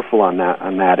be careful on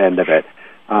that end of it.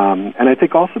 And I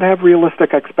think also to have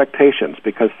realistic expectations,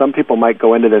 because some people might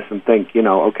go into this and think,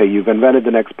 okay, you've invented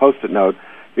the next Post-it note,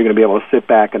 you're going to be able to sit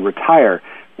back and retire,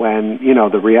 when,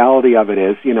 the reality of it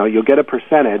is, you'll get a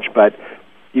percentage, but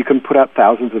you can put out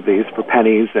thousands of these for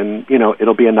pennies, and,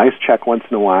 it'll be a nice check once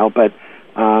in a while, but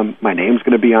my name's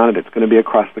going to be on it. It's going to be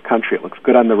across the country. It looks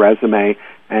good on the resume,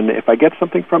 and if I get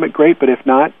something from it, great, but if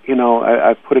not,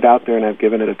 I've put it out there and I've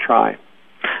given it a try.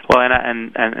 Well,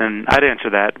 and I'd answer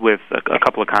that with a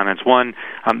couple of comments. One,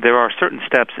 there are certain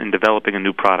steps in developing a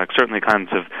new product, certainly the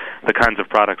kinds of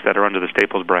products that are under the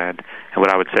Staples brand, and what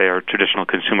I would say are traditional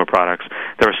consumer products.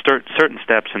 There are certain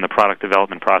steps in the product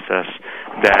development process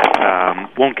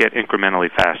that won't get incrementally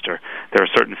faster. There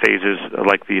are certain phases,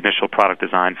 like the initial product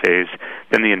design phase,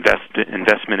 then the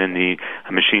investment in the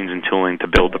machines and tooling to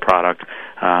build the product,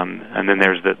 and then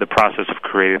there's the process of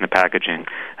creating the packaging,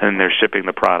 and then there's shipping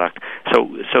the product.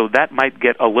 So that might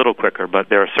get a little quicker, but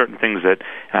there are certain things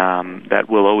that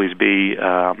will always be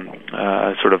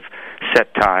sort of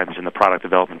set times in the product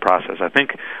development process. I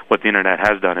think what the internet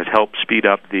has done is help speed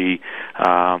up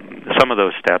some of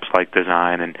those steps, like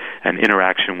design and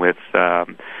interaction with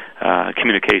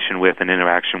communication with and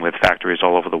interaction with factories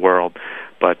all over the world.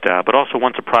 But also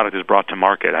once a product is brought to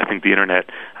market, I think the internet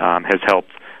has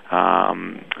helped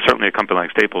certainly a company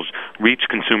like Staples reach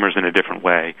consumers in a different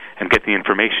way and get the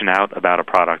information out about a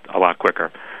product a lot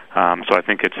quicker. So I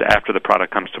think it's after the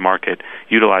product comes to market,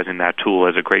 utilizing that tool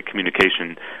as a great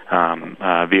communication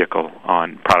vehicle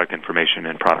on product information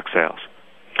and product sales.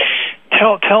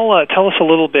 Tell us a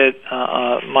little bit,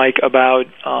 Mike, about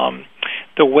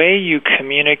the way you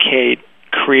communicate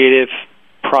creative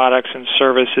products and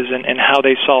services and how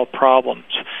they solve problems,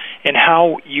 and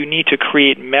how you need to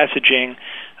create messaging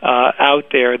out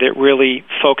there that really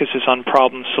focuses on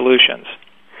problem solutions.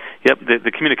 Yep,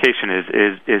 the communication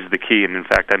is the key, and in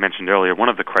fact, I mentioned earlier, one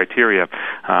of the criteria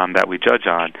that we judge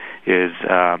on is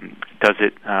does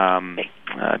it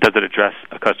address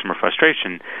a customer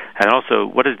frustration, and also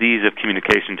what is the ease of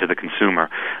communication to the consumer.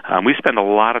 We spend a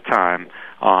lot of time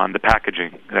on the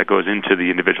packaging that goes into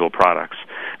the individual products.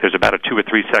 There's about a 2 or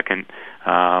 3 second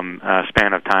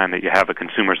span of time that you have a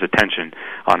consumer's attention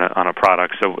on a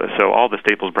product. So all the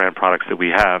Staples brand products that we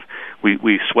have,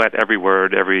 we sweat every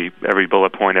word, every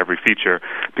bullet point, every feature,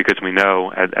 because we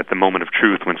know at the moment of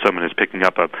truth when someone is picking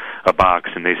up a box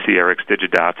and they see Eric's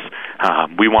Digidots,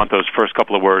 we want those first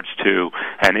couple of words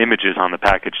and images on the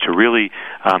package to really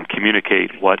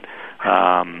communicate what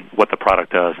the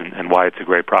product does and why it's a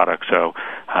great product. So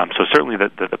certainly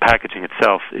the packaging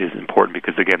itself is important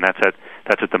because, again,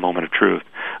 that's at the moment of truth.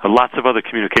 Lots of other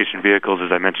communication vehicles,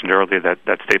 as I mentioned earlier,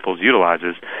 that Staples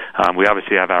utilizes. We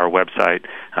obviously have our website.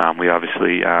 We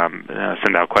obviously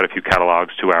send out quite a few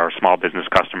catalogs to our small business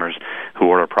customers who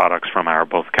order products from our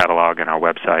both catalog and our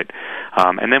website.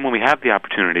 And then when we have the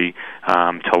opportunity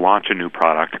to launch a new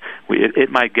product, it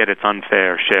might get its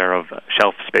unfair share of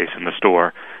shelf space in the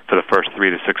store for the first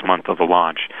 3 to 6 months of the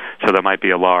launch. So there might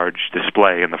be a large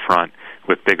display in the front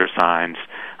with bigger signs.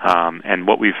 And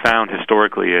what we've found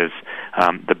historically is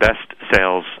the best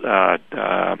sales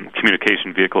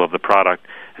communication vehicle of the product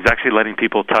is actually letting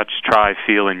people touch, try,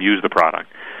 feel, and use the product.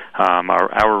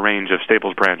 Our range of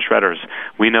Staples brand shredders,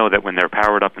 we know that when they're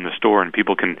powered up in the store and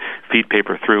people can feed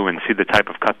paper through and see the type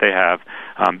of cut they have,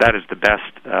 that is the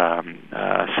best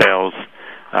sales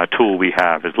tool we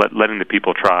have, is letting the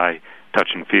people try, touch,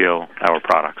 and feel our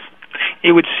products.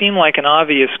 It would seem like an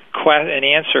obvious an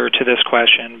answer to this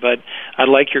question, but I'd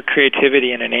like your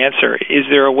creativity in an answer. Is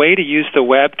there a way to use the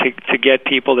web to get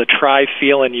people to try,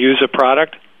 feel, and use a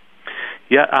product?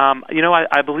 Yeah,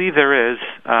 I believe there is.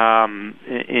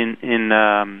 In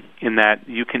that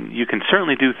you can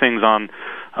certainly do things on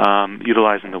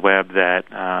utilizing the web that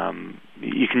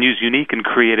you can use unique and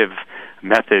creative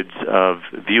methods of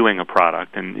viewing a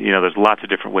product, and there's lots of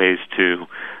different ways to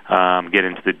get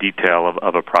into the detail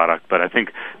of a product. But I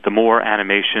think the more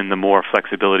animation, the more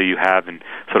flexibility you have in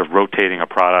sort of rotating a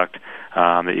product,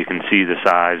 that you can see the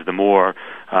size, the more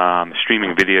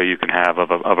streaming video you can have of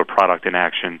a product in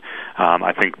action,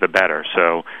 I think the better.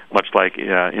 So much like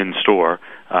in store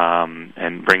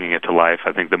and bringing it to life,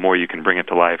 I think the more you can bring it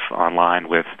to life online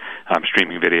with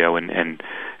streaming video and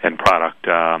product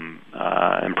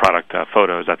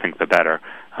photos, I think the better.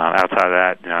 Outside of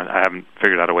that, I haven't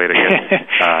figured out a way to get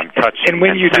touch. And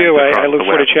when you do, I look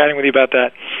forward to chatting with you about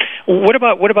that. What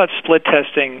about split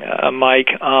testing,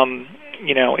 Mike?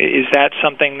 Is that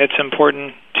something that's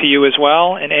important to you as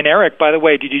well? And Eric, by the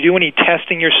way, did you do any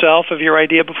testing yourself of your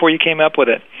idea before you came up with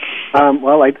it?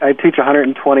 Well, I teach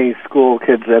 120 school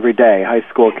kids every day, high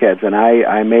school kids, and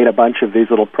I made a bunch of these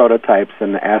little prototypes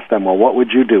and asked them, well, what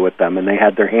would you do with them? And they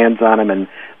had their hands on them, and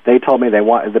they told me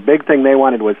the big thing they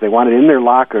wanted was they wanted in their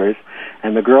lockers,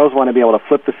 and the girls want to be able to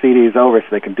flip the CDs over so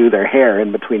they can do their hair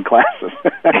in between classes.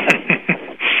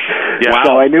 Yeah. Wow.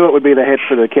 So I knew it would be the hit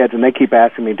for the kids, and they keep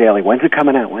asking me daily, when's it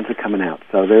coming out? When's it coming out?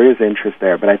 So there is interest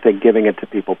there, but I think giving it to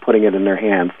people, putting it in their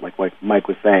hands, like what Mike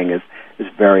was saying, is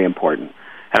very important.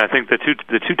 And I think the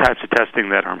two types of testing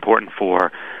that are important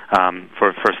for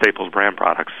Staples brand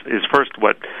products is first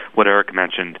what Eric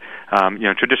mentioned.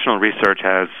 Traditional research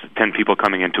has 10 people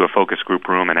coming into a focus group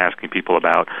room and asking people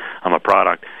about a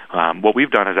product. What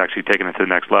we've done is actually taken it to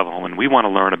the next level. When we want to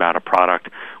learn about a product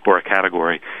or a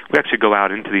category, we actually go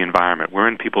out into the environment. We're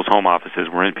in people's home offices.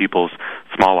 We're in people's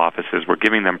small offices. We're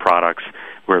giving them products.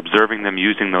 We're observing them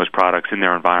using those products in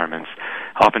their environments.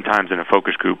 Oftentimes in a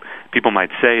focus group, people might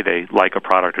say they like a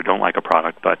product or don't like a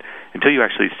product, but until you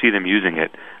actually see them using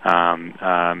it,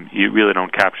 you really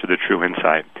don't capture the true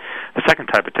insight. The second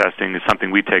type of testing is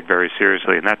something we take very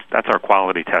seriously, and that's our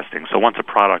quality testing. So once a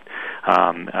product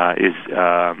is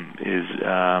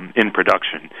in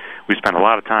production, we spend a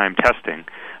lot of time testing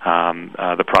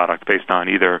the product based on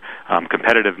either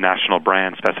competitive national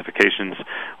brand specifications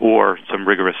or some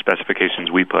rigorous specifications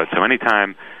we put. So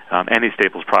anytime any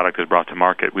Staples product is brought to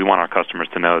market, we want our customers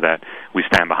to know that we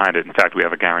stand behind it. In fact, we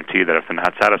have a guarantee that if they're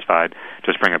not satisfied,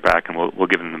 just bring it back and we'll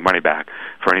give them the money back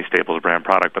for any Staples brand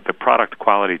product. But the product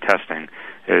quality testing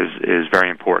is very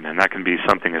important, and that can be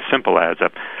something as simple as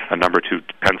a number 2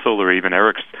 pencil, or even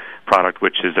Eric's product,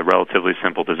 which is a relatively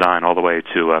simple design, all the way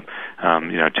to a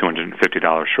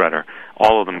 $250 shredder.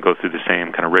 All of them go through the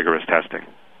same kind of rigorous testing.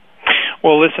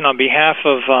 Well, listen, on behalf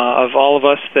of all of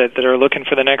us that are looking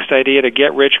for the next idea to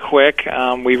get rich quick,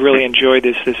 we really enjoyed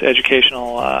this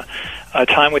educational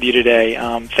time with you today.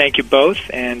 Thank you both,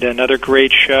 and another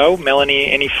great show.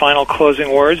 Melanie, any final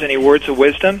closing words, any words of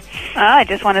wisdom? I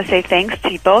just want to say thanks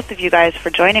to both of you guys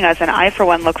for joining us, and I, for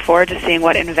one, look forward to seeing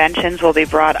what inventions will be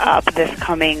brought up this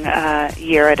coming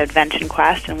year at Invention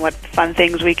Quest and what fun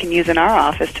things we can use in our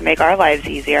office to make our lives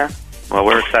easier. Well,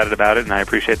 we're excited about it, and I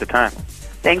appreciate the time.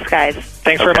 Thanks, guys.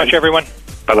 Thanks very much, everyone.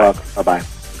 Bye-bye.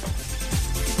 Bye-bye.